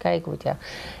maa-alused käigud ja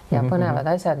põnevad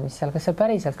asjad, mis seal, kas seal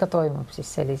päriselt ka toimub siis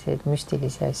selliseid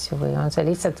müstilisi asju või on see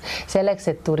lihtsalt selleks,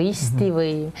 et turisti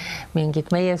või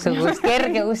mingit meiesugust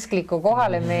kergeusklikku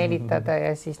kohale meelitada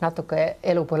ja siis natuke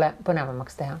elu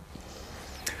põnevamaks teha?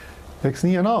 Eks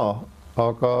nii ja naa,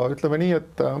 aga ütleme nii,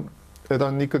 et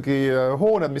on ikkagi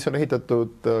hooned, mis on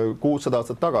ehitatud 600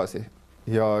 aastat tagasi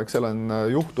ja eks seal on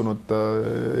juhtunud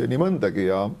nii mõndagi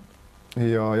ja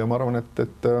ma arvan,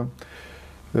 et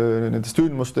nendest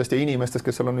sündmustest ja inimestest,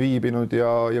 kes seal on viibinud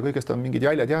ja kõigest on mingid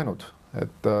jäljed jäänud,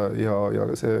 ja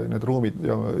need ruumid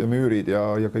ja müürid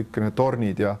ja kõik need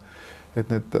tornid ja et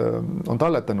need on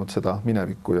talletanud seda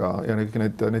minevikku ja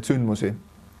neid sündmusi.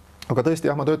 Aga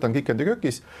tõesti, ma töötan Kigendi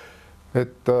kökis,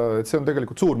 et see on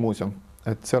tegelikult suur muuseum.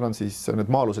 Et seal on siis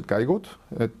need maa-alused käigud,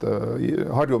 et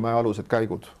Harjumäe alused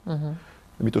käigud,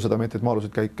 mitusada meetrit maa-alused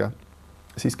käike,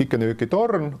 siis Kigendi köki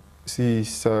torn,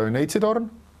 siis Neitsi torn,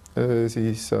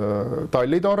 siis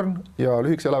Tallitorn ja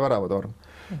Lühikese Jala-Värava torn.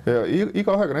 Ja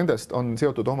igaühega nendest on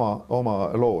seotud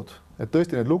oma lood, et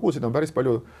tõesti need lugusid on päris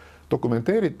palju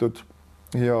dokumenteeritud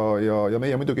ja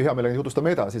meie muidugi hea meelega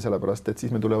jutustame edasi, sellepärast, et siis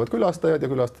meil tulevad külastajad ja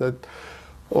külastajad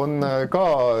on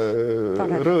ka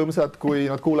rõõmsad,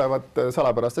 kui nad kuulevad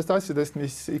salapärastest asjadest,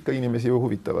 mis ikka inimesi ju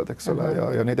huvitavad, eks ole,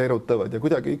 ja neid erutavad ja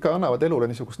kuidagi ikka annavad elule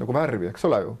niisugust nagu värvi, eks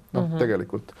ole ju,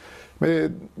 tegelikult. Me ei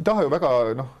taha ju väga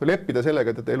leppida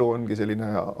sellega, et elu ongi selline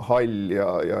hall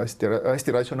ja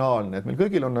hästi ratsionaalne, et meil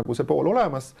kõigil on nagu see pool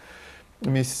olemas,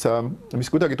 mis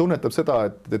kuidagi tunnetab seda,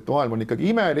 et maailm on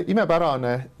ikkagi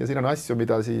imepärane ja siin on asju,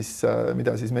 mida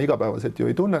siis me igapäevaselt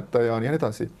ju ei tunneta ja nii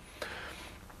edasi.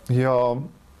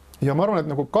 Ja ma arvan, et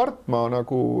nagu kartma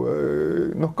nagu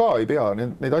ka ei pea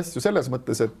neid asju selles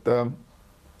mõttes, et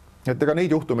ega neid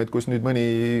juhtumeid, kus nüüd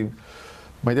mõni,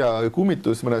 ma ei tea,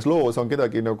 kummitus mõnes loos on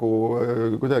kedagi nagu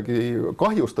kuidagi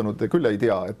kahjustanud, küll ei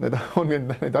tea, et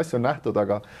neid asju on nähtud,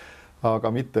 aga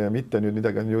mitte nüüd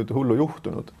midagi on hullu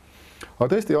juhtunud.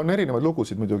 Aga tõesti on erinevaid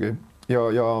lugusid muidugi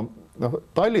ja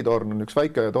Tallitorn on üks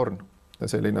väike torn,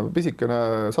 selline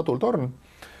pisikene satultorn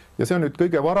ja see on nüüd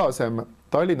kõige varasem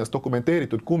Tallinnas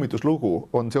dokumenteeritud kummituslugu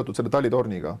on seotud selle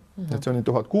tallitorniga. Et see on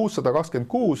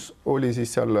 1626 oli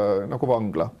siis seal nagu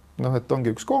vangla. Noh, et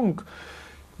ongi üks kong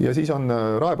ja siis on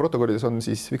raeprotokollides on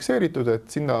siis fikseeritud,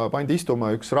 et sinna pandi istuma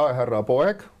üks raehärra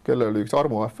poeg, kellel oli üks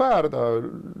armuafäär, ta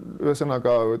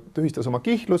ühesõnaga tühistas oma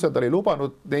kihluse, ta oli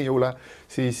lubanud neiule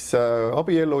siis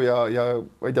abielu ja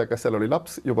ma ei tea, kas seal oli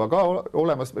laps juba ka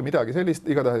olemas või midagi sellist,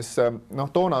 igatahes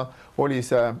noh, toona oli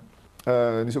see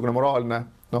niisugune moraalne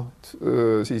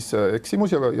siis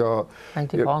eksimus ja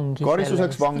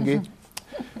karistuseks vangi.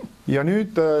 Ja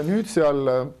nüüd seal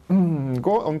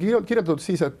on kirjeldatud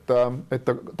siis, et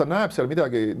ta näeb seal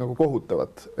midagi nagu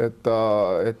kohutavat,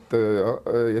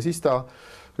 ja siis ta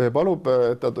palub,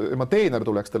 et tema teener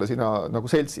tuleks talle sinna nagu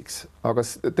seltsiks, aga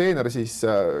teener siis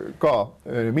ka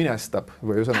minestab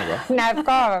või ühesõnaga. Näeb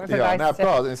ka seda asja. Näeb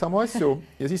ka samu asju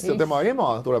ja siis tema ema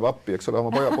tuleb appi, eks ole,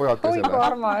 oma pojakesele. Oi, kui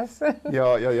armas.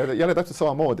 Ja jälle täpselt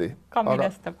samamoodi. Ka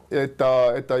minestab. Et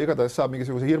ta igatahes saab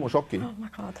mingisuguse hirmušoki. Oh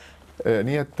my God.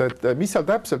 Nii et mis seal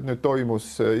täpselt nüüd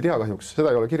toimus, ei tea kahjuks, seda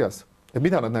ei ole kirjas, et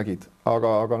mida nad nägid,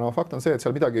 aga no fakt on see, et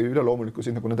seal midagi üleloomulikku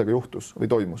siis nagu nendega juhtus või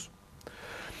toimus.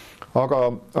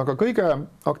 Aga kõige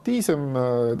aktiivsem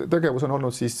tegevus on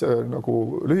olnud siis nagu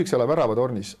Lühiksjala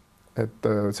väravatornis, et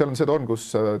seal on see torn, kus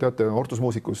teate,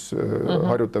 Ortusmuusikus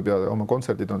harjutab ja oma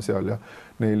kontserdid on seal ja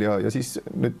neil ja siis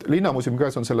nüüd Linnamuuseumi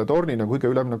käes on selle torni nagu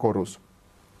kõige ülemine korrus.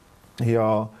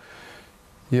 Ja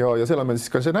seal on meil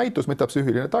siis ka see näitus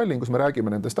Metapsüühiline Tallinn, kus me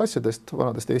räägime nendest asjadest,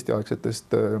 vanadest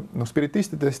eestiaegsetest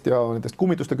spiritistidest ja nendest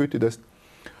kummituste küttidest.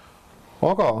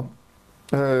 Aga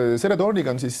selle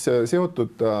torniga on siis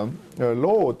seotud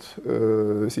lood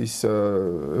siis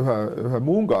ühe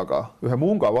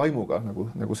munga vaimuga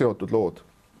nagu seotud lood.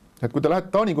 Et kui te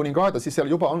lähete Taani kuningaeda, siis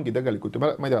seal juba ongi tegelikult,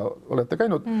 ma ei tea, olete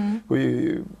käinud, kui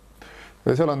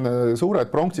seal on suured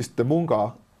pronksist munga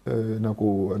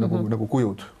nagu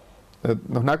kujud. Et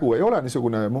nägu ei ole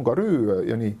niisugune mungarüü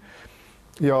ja nii.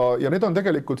 Ja need on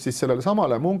tegelikult siis sellele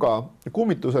samale munga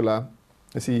kummitusele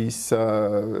siis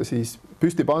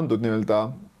püsti pandud nii-öelda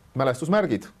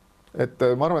mälestusmärgid. Et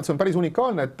ma arvan, et see on päris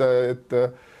unikaalne, et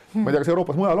ma ei tea, kas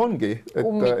Euroopas mujal ongi,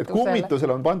 et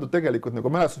kummitusele on pandud tegelikult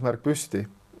nagu mälestusmärk püsti,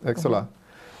 eks ole.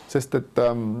 Sest et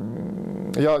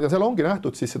ja seal ongi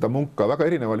nähtud siis seda munka väga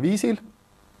erineval viisil.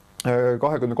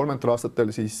 23.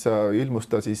 aastatel siis ilmus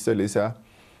ta siis sellise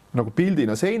nagu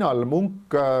pildina seinal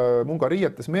munga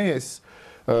riietes mees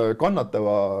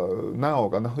kannatava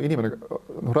näoga, inimene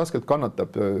raskelt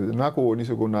kannatab, nägu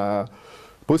niisugune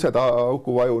põsed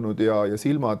auku vajunud ja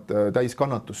silmad täis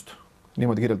kannatust.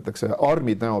 Niimoodi kirjeldatakse,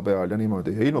 armid näo peal ja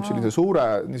niimoodi. Ja ilmub sellise suure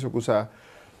niisuguse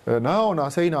näona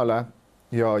seinale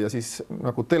ja siis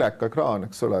nagu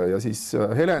telekaekraan, eks ole, ja siis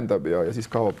helendab ja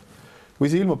siis kaob. Või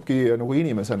see ilmubki nagu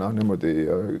inimesena niimoodi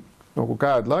nagu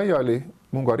käed laiali,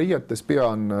 munga riietes, pea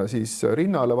on siis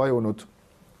rinnale vajunud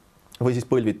või siis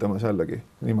põlvitamas jällegi.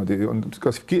 Niimoodi on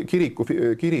kas kiriku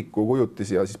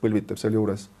kujutis ja siis põlvitab seal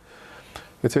juures.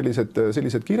 Et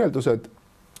sellised kirjeldused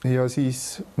ja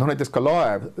siis näiteks ka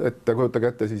laev, et kujutage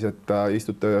ette siis, et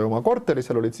istute oma korteris,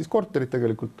 seal olid siis korterid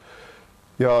tegelikult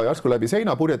ja järsku läbi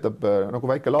seina purjetab nagu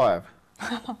väike laev.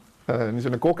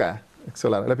 Niisugune koge, eks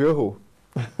ole, läbi õhu.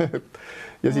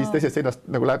 Ja siis teisest seinast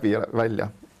nagu läbi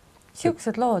välja.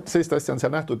 Siuksed lood. Sellist asja on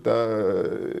seal nähtud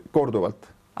korduvalt.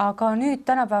 Aga nüüd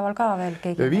tänapäeval ka veel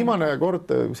keegi? Viimane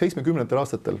kord 70.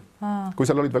 aastatel, kui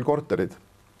seal olid veel korterid.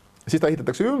 Siis ta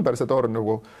ehitatakse ümber see torn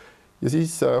nagu ja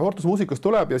siis Ortusmuusikus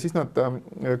tuleb ja siis nad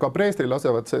ka preestril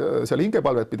lasevad seal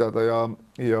hingepalvet pidada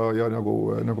ja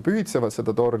nagu pühitsevad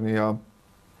seda torni ja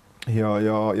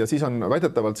siis on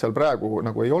väidetavalt seal praegu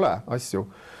nagu ei ole asju.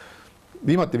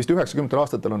 Viimati vist 90.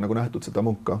 aastatel on nagu nähtud seda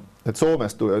munka, et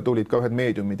Soomest tulid ka ühed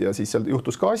meediumid ja siis seal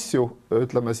juhtus ka asju,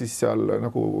 ütleme siis seal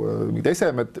nagu mingid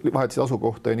esemed vahetasid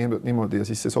asukohta ja niimoodi ja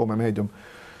siis see Soome meedium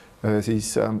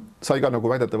siis sai ka nagu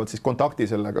väidetavalt siis kontakti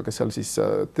sellega, kes seal siis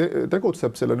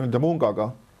tegutseb selle nüüd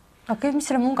mungaga. Okei, mis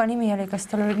selle munga nimi oli, kas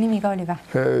tal nimi ka oli või?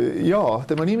 Jaa,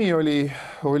 tema nimi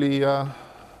oli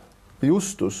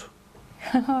Justus.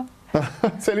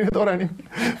 Selline tore nimi.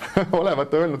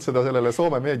 Olevat öelnud seda sellele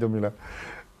Soome meediumile.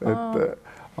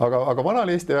 Aga vanal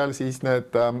Eesti ajal siis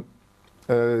need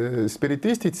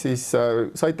spiritistid siis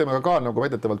said temaga ka nagu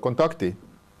väidetavalt kontakti.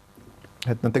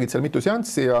 Et nad tegid seal mitu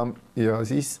seanssi ja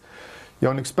siis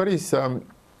on üks päris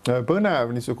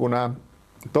põnev niisugune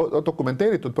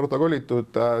dokumenteeritud,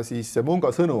 protokollitud siis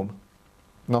munga sõnum.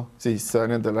 Siis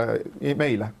nendele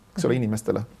meile, eks ole,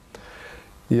 inimestele.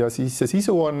 Ja siis see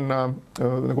sisu on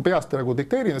nagu peast nagu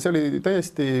dikteerinud, see oli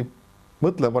täiesti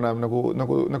mõtlevanev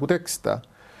nagu tekst.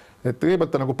 et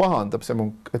kõigepealt ta nagu pahandab see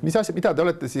munk, et mis asja, mida te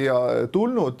olete siia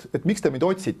tulnud, et miks te mind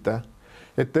otsite,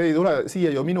 et te ei tule siia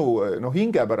ju minu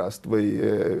hinge pärast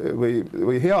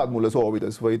või head mulle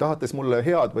soovides või tahates mulle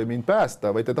head või mind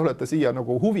päästa, vaid te tulete siia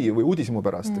nagu huvi või uudishimu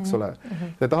pärast, eks ole.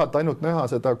 Te tahate ainult näha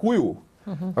seda kuju,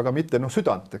 aga mitte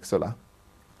südant, eks ole.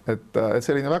 Et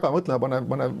selline väga mõtlema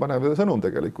panev sõnum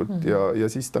tegelikult ja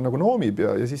siis ta nagu noomib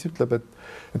ja siis ütleb,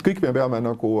 et kõik me peame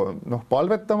nagu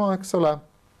palvetama, eks ole,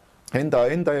 enda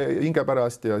hinge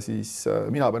pärast ja siis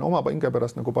mina pean oma hinge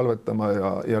pärast nagu palvetama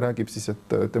ja räägib siis,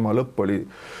 et tema lõpp oli,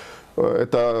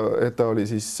 et ta oli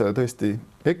siis tõesti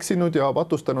eksinud ja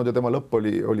patustanud ja tema lõpp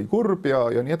oli kurb ja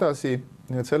nii edasi.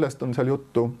 Nii et sellest on seal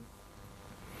juttu.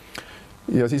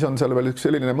 Ja siis on seal veel üks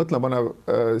selline mõtlemapanev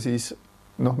siis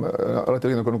alati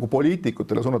oli nagu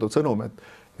poliitikutele suunatud sõnum,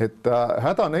 et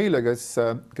häda neile,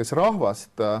 kes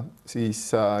rahvast siis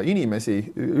inimesi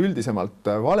üldisemalt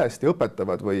valesti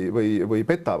õpetavad või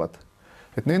petavad.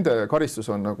 Et nende karistus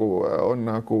on nagu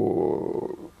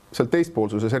seal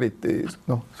teispoolsuses eriti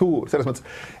suur, selles mõttes,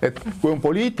 et kui on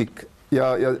poliitik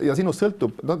ja sinust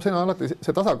sõltub, see on alati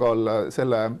see tasakaal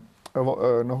selle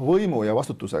võimu ja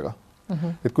vastutusega.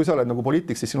 Et kui sa oled nagu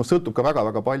poliitik, siis sinust sõltub ka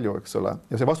väga-väga palju, eks ole,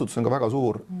 ja see vastutus on ka väga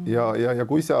suur ja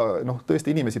kui sa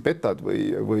tõesti inimesi petad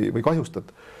või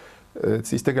kahjustad,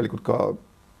 siis tegelikult ka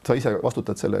sa ise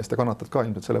vastutad selle eest ja kannatad ka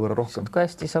ilmselt selle võrra rohkem. Kui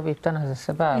hästi sobib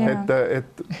tänasesse päeva.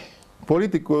 Et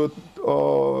poliitikud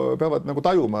peavad nagu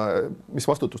tajuma,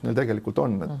 mis vastutus neil tegelikult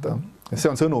on, et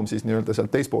see on sõnum siis nii-öelda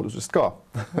sealt teispoolsusest ka.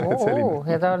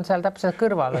 Ja ta on seal täpselt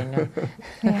kõrval, on ju.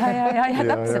 Ja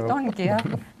täpselt ongi,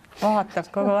 jah. Vaatab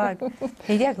kogu aeg.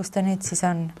 Ei tea, kus ta nüüd siis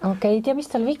on. Okei, ei tea, mis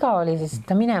tal viga oli, siis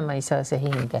ta minema ei saa see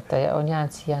hing, et ta on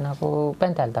jäänud siia nagu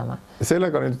pendeldama.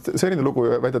 Sellega nüüd selline lugu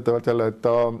väidetavalt jälle, et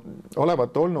ta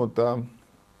olevat olnud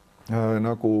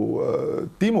nagu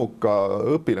Timuka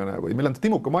õpilane või meil on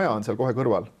Timuka maja on seal kohe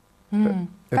kõrval.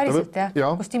 Päriselt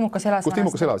jah? Kus Timukas elas? Kus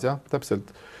Timukas elas, jah,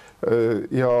 täpselt.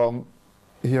 Ja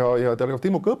ta oli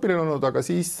Timuka õpilane olnud, aga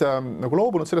siis nagu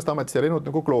loobunud sellest ametist ja läinud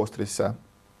nagu kloostrisse.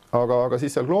 Aga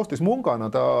siis seal kloostris mungana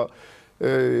ta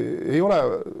ei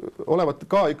olevat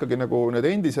ka ikkagi nagu need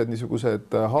endised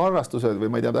niisugused harrastused või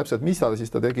ma ei tea täpselt, mis ta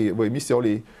siis ta tegi või mis see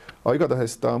oli. Aga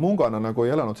igatahes ta mungana nagu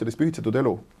ei elanud sellist pühitsetud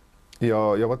elu.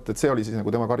 Ja vaat, et see oli siis nagu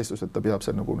tema karistus, et ta peab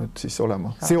seal nagu nüüd siis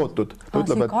olema seotud.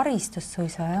 See karistus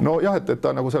suisa, jah? No jah, et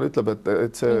ta nagu seal ütleb,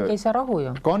 et see ei saa rahu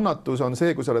ju. Kannatus on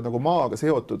see, kui sa oled nagu maaga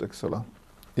seotud, eks ole.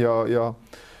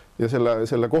 Ja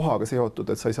selle kohaga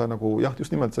seotud, et sa ei saa nagu, just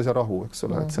nimelt sa ei saa rahu, eks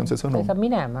ole, et see on see sõnum. Ta ei saa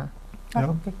minema.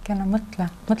 Arvikene,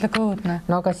 mõtle kõudne.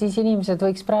 No aga siis inimesed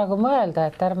võiks praegu mõelda,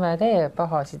 et ärme tee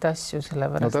pahasid asju,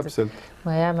 sellepärast, et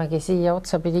me jäämegi siia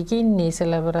otsapidi kinni,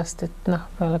 sellepärast, et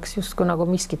oleks justkui nagu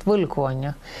miskit võlgu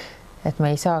on ju. Et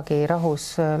me ei saagi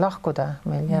rahus lahkuda,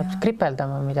 meil jääb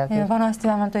kripeldama midagi. Ja vanasti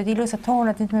vähemalt olid ilusad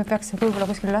hooned, nüüd me peaksime võib-olla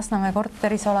kuskil Lasnamäe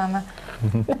korteris olema.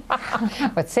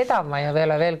 Vaat seda ma ei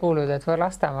ole veel kuulnud, et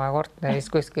Lasnamäe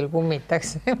korteris kuskil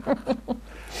kummitakse.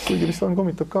 Kuigi vist on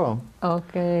kummitab ka.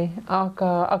 Okei,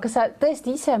 aga sa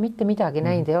tõesti ise mitte midagi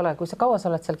näinud ei ole, kui sa kaua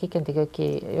sa oled seal Kikendikööki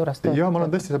juures töötanud? Ja ma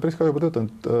olen tõesti seal päris ka juba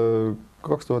töötanud.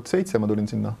 2007 ma tulin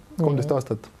sinna, 13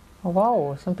 aastat.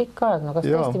 Vau, see on pikk aeg, no kas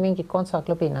tõesti mingit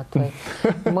kontsaklõbinat või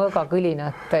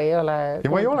mõõgakõlinat ei ole?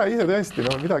 Ja ma ei ole ise tõesti,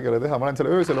 midagi ei ole teha, ma olen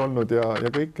seal öösel olnud ja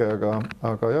kõike,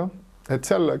 aga jah, et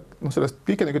seal sellest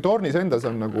Kikendikööki tornis endas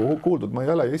on nagu kuuldud, ma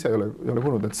ise ei ole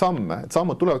kuulnud need samme, et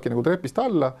sammud tulevadki nagu trepist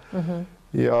alla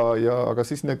aga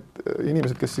siis need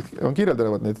inimesed, kes on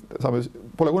kirjeldavad neid samme,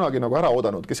 pole kunagi nagu ära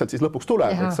oodanud, kes sealt siis lõpuks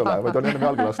tuleb, eks ole, vaid on enne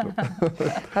jalga lasknud.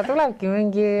 Ta tulebki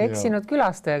mingi eksinud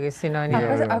külastaja, kes siin on.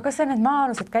 Aga kas sa need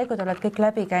maa-alused käigud oled kõik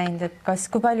läbi käinud, et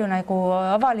kui palju nagu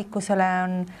avalikkusele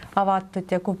on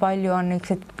avatud ja kui palju on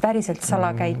päriselt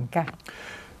salakäike?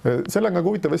 Sellega on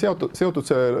huvitav seotud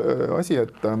see asi,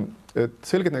 et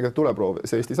Selgeltnägijad tuleproov,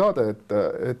 see Eesti saade,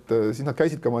 et siis nad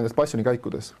käisid ka mõnest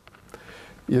passionikäikudes.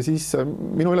 Ja siis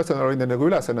minu ülesanne oli nagu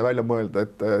ülesanne välja mõelda,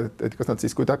 et kas nad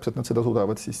siis, kui täpselt nad seda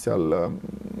suudavad siis seal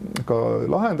ka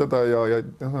lahendada ja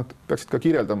nad peaksid ka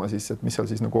kirjeldama siis, et mis seal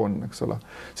siis nagu on, eks ole.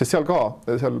 Sest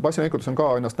seal passionikäikudes on ka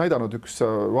ennast näidanud üks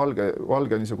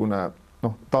valge niisugune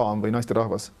daam või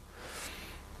naisterahvas.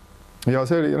 Ja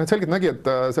see oli, need Selgeltnägijad,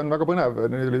 see on väga põnev,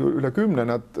 neil oli üle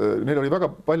 10, neil oli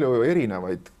väga palju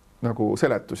erinevaid nagu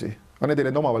seletusi, aga need ei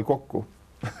läinud omavahel kokku.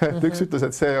 Üks ütles,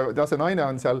 et see naine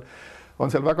on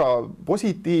seal väga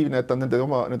positiivne, et ta on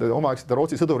nende omaaegsete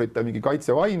Rootsi sõdurite mingi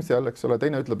kaitsevaim seal, eks ole,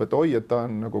 teine ütleb, et oi, et ta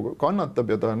on nagu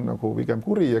kannatab ja ta on nagu pigem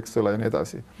kuri, eks ole, ja nii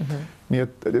edasi. Nii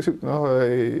et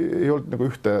ei olnud nagu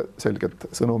ühte selget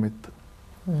sõnumit.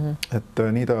 Et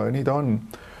nii ta on.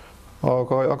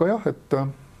 Aga jah, et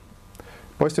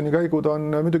bastionikäigud on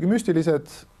muidugi müstilised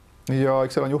ja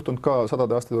eks seal on juhtunud ka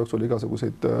sadade aastate jooksul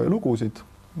igasuguseid lugusid,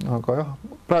 aga jah,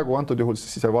 praegu antud juhul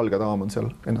siis see valge daam on seal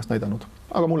ennast näidanud,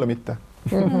 aga mulle mitte.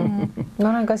 Ma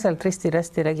olen ka sealt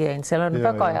risti-rästi regioonis, seal on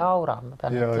väga hea aura, ma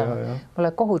pean ütlema.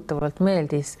 Mulle kohutavalt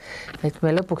meeldis, et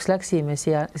me lõpuks läksime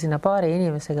sinna paari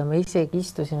inimesega, me isegi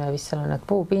istusime, vist seal on need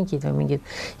puupingid või mingid,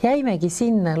 jäimegi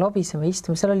sinna, lobiseme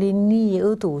istuma, seal oli nii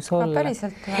õdus olla.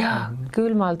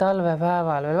 Külmal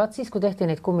talvepäeval, veel vaat siis, kui tehti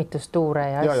neid kummitustuure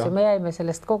ja asju, me jäime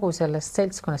sellest kogu sellest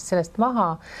seltskonnast sellest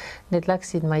maha, need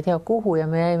läksid, ma ei tea kuhu ja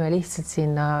me jäime lihtsalt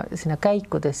sinna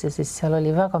käikudesse, siis seal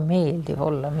oli väga meeldiv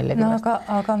olla millega.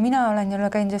 Aga mina olen jälle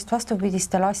käinud just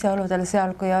vastupidistel asjaoludel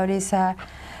seal, kui oli see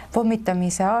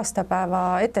pommitamise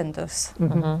aastapäeva etendus.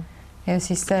 Ja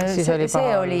siis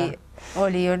see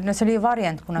oli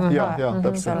varjend kunagi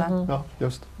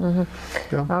just.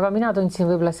 Aga mina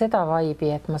tundsin võib-olla seda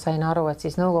vaibi, et ma sain aru, et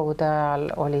siis nõukogude ajal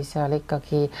oli seal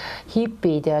ikkagi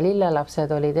hipid ja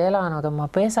lillelapsed olid elanud oma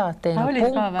pesad, teinud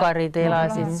punkarid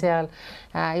elasid seal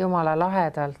jumala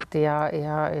lahedalt ja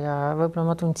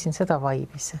võib-olla ma tundsin seda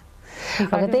vaibis.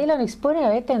 Aga teil on üks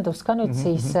põnev etendus ka nüüd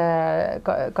siis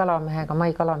Kalamehega,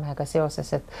 Mai Kalamehega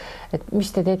seoses, et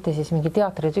mis te teete siis mingi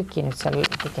teatritüki nüüd seal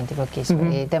Pikendipõkis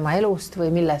või tema elust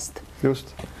või millest?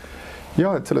 Just.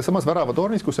 Ja, et selles samas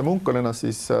Väravatornis, kus see munk on ennast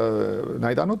siis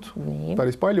näidanud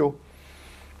päris palju,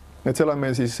 et seal on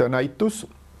meil siis näitus,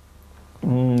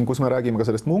 kus me räägime ka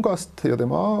sellest mungast ja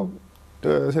tema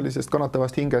sellisest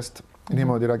kannatavast hingest.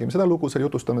 Niimoodi räägime seda lugu, seal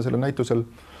jutustame selle näitusel.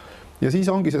 Ja siis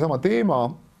ongi seesama teema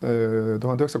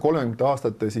 1930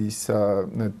 aastate siis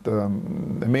need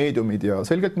meediumid ja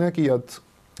selgeltnägijad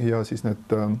ja siis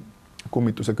need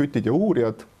kummituse kütid ja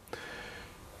uurijad.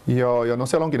 Ja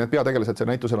seal ongi need peategelased, see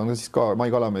näitusel on siis ka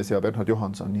Mai Kalamees ja Bernhard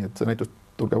Johanson, nii et see näitus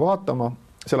tulge vaatama.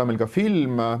 Seal on meil ka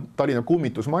film Tallinna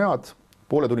kummitusmajad,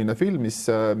 pooletunnine film, mis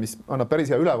annab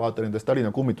päris hea ülevaate nendest Tallinna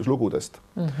kummituslugudest.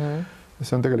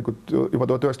 See on tegelikult juba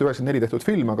 1994 tehtud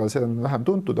film, aga see on vähem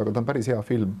tuntud, aga ta on päris hea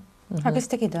film. Aga kes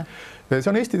tegid? See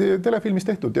on Eesti telefilmis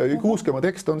tehtud ja Kuuskemaa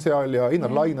tekst on seal ja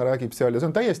Einar Laina räägib seal ja see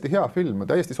on täiesti hea film.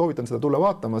 Täiesti soovitan seda tulla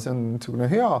vaatama, see on niisugune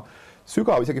hea,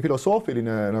 sügav, isegi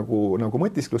filosoofiline nagu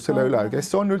mõtisklus selle üle,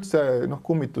 kes on üldse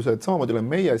kummitused, samamoodi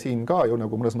oleme meie siin ka ju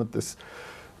nagu mõnes mõttes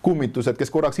kummitused, kes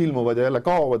korraks ilmuvad ja jälle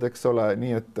kaovad, eks ole,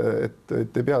 nii et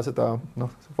ei pea seda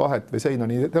vahet või seina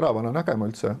nii teravana nägema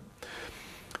üldse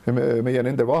meie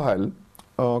nende vahel,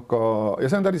 ja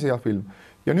see on päris hea film.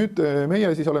 Ja nüüd meie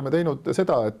siis oleme teinud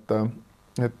seda, et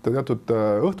teatud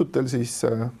õhtutel siis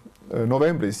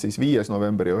novembris, siis 5.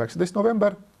 november ja 19.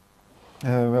 november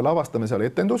me lavastame seal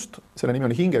etendust, selle nimi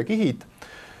on Hingekihid,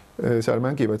 seal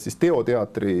mängivad siis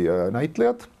teoteatri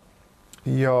näitlejad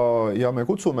ja me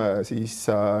kutsume siis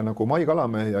nagu Mai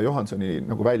Kalamehe ja Johansoni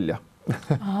nagu välja.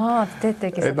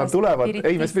 Teetegi et nad tulevad,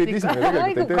 ei me spiritismiga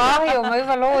tegelikult ei tee. Kahju, ma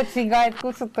juba lootsin ka, et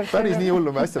kutsutakse. Päris nii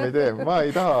hullu me asja me ei tee, ma ei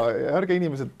taha, ärge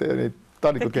inimesed neid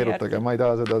taalikult keerutage, ma ei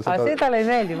taha seda. Aga see talle ei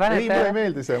meeldi, ei, mulle ei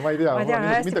meeldi see, ma ei tea, ma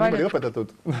olen mitte niimoodi õpetatud.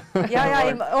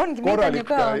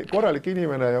 Korralik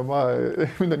inimene ja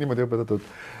mind on niimoodi õpetatud.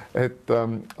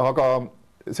 Aga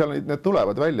seal need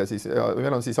tulevad välja siis ja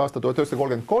meil on siis aasta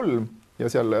 1933 ja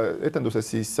seal etenduses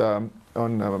siis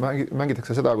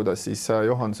mängitakse seda, kuidas siis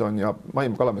Johanson ja Mai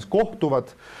Kalamees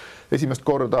kohtuvad esimest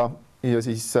korda ja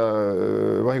siis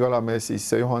Mai Kalamees siis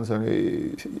Johansoni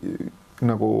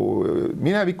nagu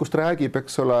minevikust räägib,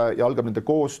 eks ole, ja algab nende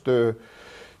koostöö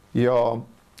ja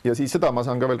siis seda ma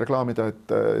saan ka veel reklaamida,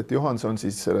 et Johanson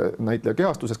siis näitleja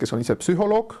kehastuses, kes on ise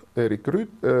psühholoog, Erik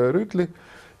Rüütli,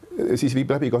 siis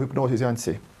viib läbi ka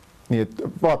hüpnoosiseanssi. Nii et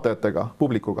vaatajatega,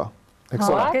 publikuga.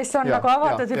 Kes on nagu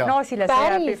avatud hüpnoosile.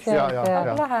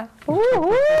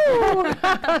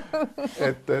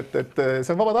 Et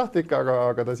see on vabatahtlik,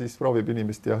 aga ta siis proovib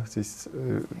inimest ja siis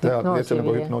teha selle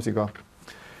hüpnoosiga.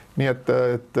 Nii et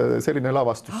selline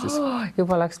lavastus siis.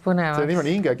 Juba läks põnevaks. See nimi on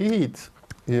Hingekihid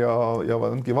ja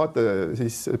ongi vaate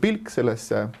siis pilk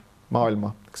sellesse maailma,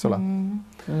 eks ole.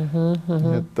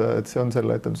 Et see on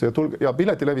selle etendus ja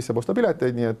piletilevis saab osta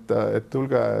pileteid, nii et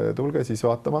tulge siis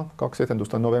vaatama. 2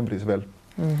 etendust on novembris veel.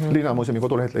 Linnamuuseumi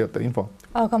kodulehelt leiate info.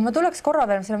 Aga ma tuleks korra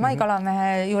veel selle Mai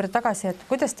Kalamehe juurde tagasi, et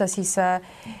kuidas ta siis,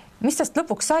 mis tast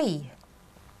lõpuks sai?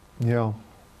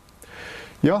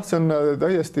 Jah, see on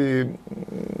täiesti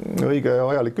õige ja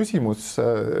ajalik küsimus,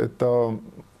 et ta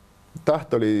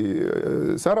täht oli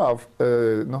särav,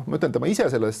 ma ütlen, tema ise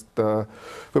sellest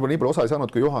võib-olla nii palju osa ei saanud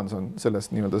kui Johanson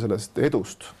sellest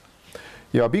edust.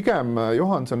 Ja pigem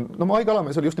Johanson, Mai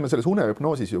Kalamees oli just nimelt selles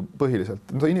unehüpnoosis ju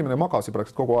põhiliselt, inimene magas ju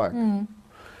praktiliselt kogu aeg.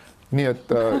 nii et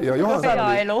ja Johanson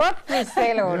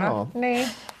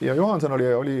ja Johanson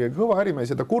oli kõva ärimees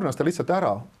ja ta kurnas ta lihtsalt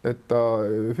ära, et ta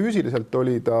füüsiliselt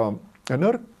oli ta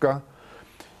nõrk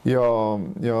ja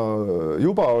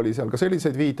juba oli seal ka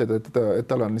selliseid viited, et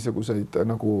tal on niisuguseid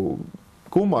nagu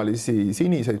kummalisi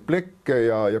siniseid plekke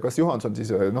ja kas Johanson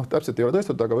siis täpselt ei ole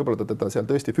tõestatud, aga võib-olla ta seal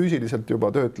tõesti füüsiliselt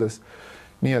juba töötles.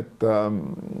 Nii et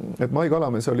Mai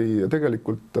Kalamees oli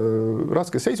tegelikult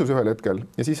raskes seisus ühel hetkel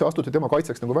ja siis astuti tema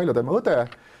kaitseks nagu välja tema õde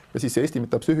ja siis Eesti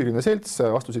Metapsüühiline Selts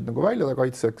astusid nagu välja ta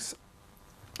kaitseks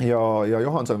ja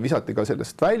Johanson visati ka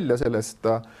sellest välja, sellest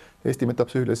Eesti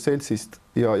Metapsüühilisest Seltsist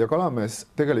ja Kalamees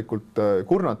tegelikult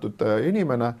kurnatud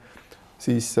inimene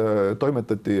siis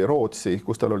toimetati Rootsi,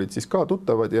 kus tal olid siis ka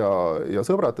tuttavad ja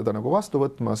sõbrad teda nagu vastu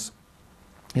võtmas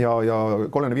ja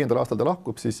 35. aastal ta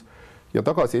lahkub siis ja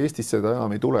tagasi Eestisse ta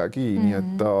enam ei tulegi, nii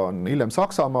et ta on hiljem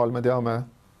Saksamaal, me teame,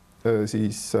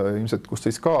 siis ilmselt, kus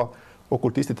siis ka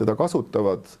okultistid teda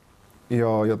kasutavad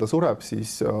ja ta sureb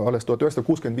siis alles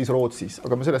 1965 Rootsis,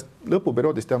 aga me sellest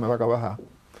lõpuperioodist teame väga vähe.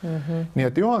 Nii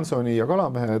et Johansoni ja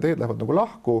Kalamehe teed lähevad nagu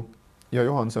lahku ja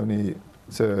Johansoni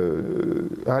see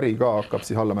äri ka hakkab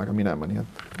siis allamäega minema, nii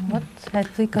et. Vot,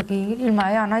 et ikkagi ilma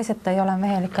hea naiseta ei ole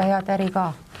mehel ikka head äri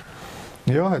ka.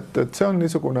 Jah, et see on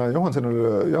niisugune Johansonil,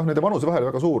 jah, nende vanuse vahel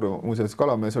väga suur, muuseas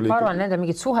Kalamees oli. Ma arvan, nende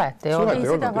mingit suhet ei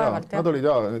olnud. Nad olid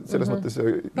selles mõttes,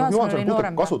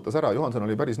 Johanson kasutas ära, Johanson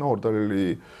oli päris noor, ta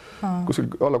oli kuskil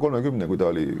alla 30, kui ta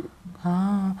oli.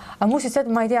 Aga muuseas,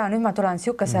 ma ei tea, nüüd ma tulen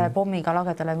siukese pommiga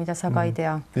lagedale, mida sa ka ei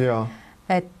tea.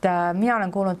 Et mina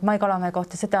olen kuulnud Mai Kalamehe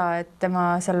kohta seda, et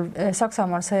tema seal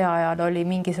Saksamaal sõja ajal oli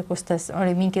mingi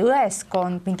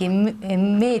õeskond, mingi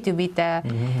meediumide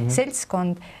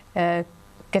seltskond,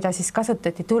 keda siis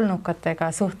kasutati tulnukatega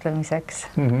suhtlemiseks.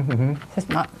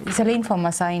 Sest selle info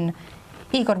ma sain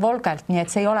Igor Volkelt, nii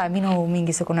et see ei ole minu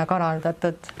mingisugune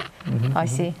kanaldatud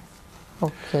asi.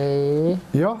 Okei.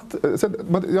 Jah,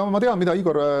 ma tean, mida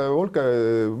Igor Volke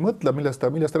mõtleb, millest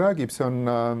ta räägib, see on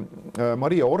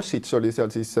Maria Orsits oli seal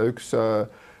siis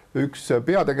üks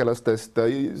peategelastest,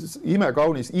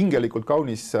 imekaunis, ingelikult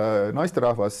kaunis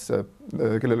naisterahvas,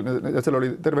 kellel seal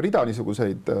oli terve rida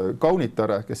niisuguseid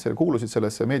kaunitare, kes kuulusid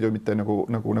sellesse meediumite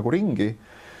nagu ringi.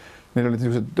 Neil olid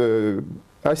niisugused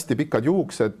hästi pikad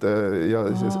juuksed ja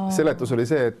seletus oli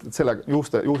see, et selle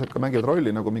juused ka mängivad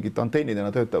rolli nagu mingid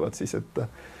antennidena töötavad siis, et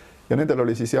ja nendel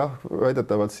oli siis jah,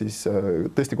 väidetavalt siis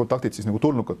tõesti kontaktid siis nagu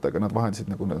tulnukatega, nad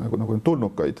vahendasid nagu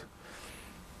tulnukaid.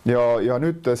 Ja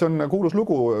nüüd see on kuulus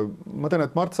lugu, ma tean,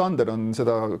 et Mart Sander on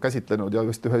seda käsitlenud ja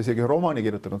vist isegi romaani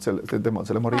kirjutanud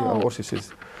selle Maria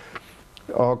Orsitsis.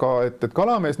 Aga et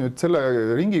Kalamees nüüd selle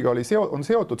ringiga on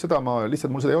seotud, seda mul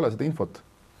seda ei ole, seda infot.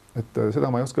 Et seda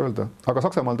ma ei oska öelda, aga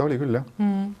Saksamaal ta oli küll, jah.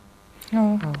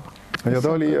 Ja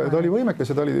ta oli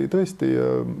võimekas ja ta oli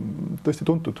tõesti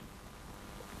tuntud.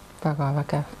 Väga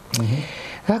vägev.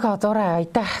 Väga tore,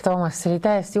 aitäh, Toomas, see oli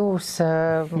täiesti uus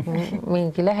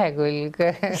mingi lehekülg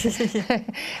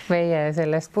meie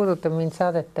sellest Puudutab mind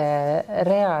saadete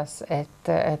reas, et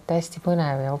hästi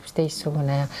põnev ja hoopis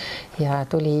teistsugune ja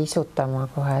tuli isutama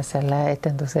kohe selle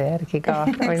etenduse järgi ka.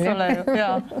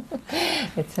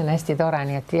 Et see on hästi tore,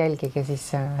 nii et jälgige siis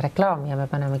reklaami ja me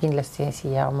paneme kindlasti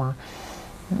siia oma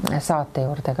saate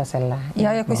juurde ka selle.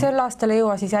 Ja kui sel aastal ei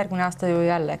jõua, siis järgmine aasta ju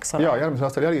jälle, eks ole? Ja järgmisel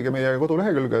aastal jälgige meie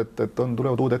kodulehekülge, et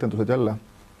tulevad uued etendused jälle.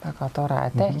 Väga tore,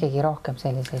 et tehkegi rohkem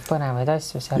selliseid põnevaid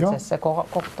asju seal, sest see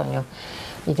koht on ju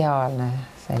ideaalne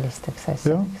sellisteks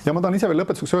asjadeks. Ja ma tahan ise veel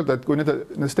lõpetuseks öelda, et kui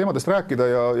nendest teemadest rääkida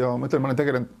ja ma ütlen, ma olen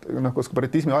tegelenud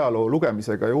spiritismi ajaloo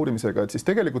lugemisega ja uurimisega, et siis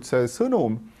tegelikult see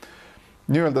sõnum,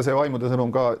 nii-öelda see vaimude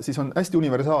sõnum ka, siis on hästi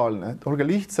universaalne, et olge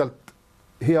lihtsalt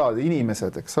head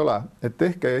inimesed, eks ole, et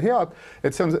tehke head,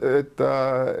 et see on,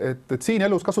 et siin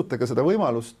elus kasutage seda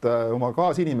võimalust oma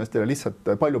kaasinimestele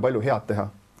lihtsalt palju-palju head teha.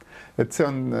 Et see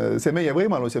on see meie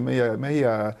võimalus ja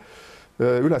meie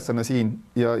ülesanne siin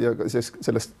ja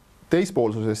sellest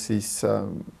teispoolsuses siis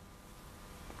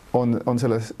on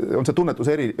see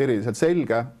tunnetus eriliselt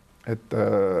selge, et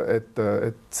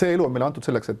see elu on meile antud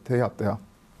selleks, et head teha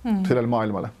sellele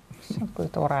maailmale. Kui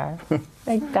tore.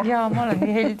 Aitäh. Ja ma olen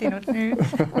nii heldinud nüüd.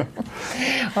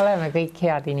 Oleme kõik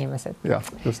head inimesed. Ja,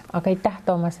 just. Aga aitäh,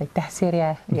 Toomas, aitäh, Sirje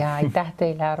ja aitäh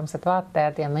teile, armsad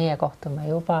vaatajad ja meie kohtume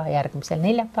juba järgmisel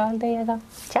neljapäeval teiega.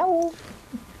 Tšau!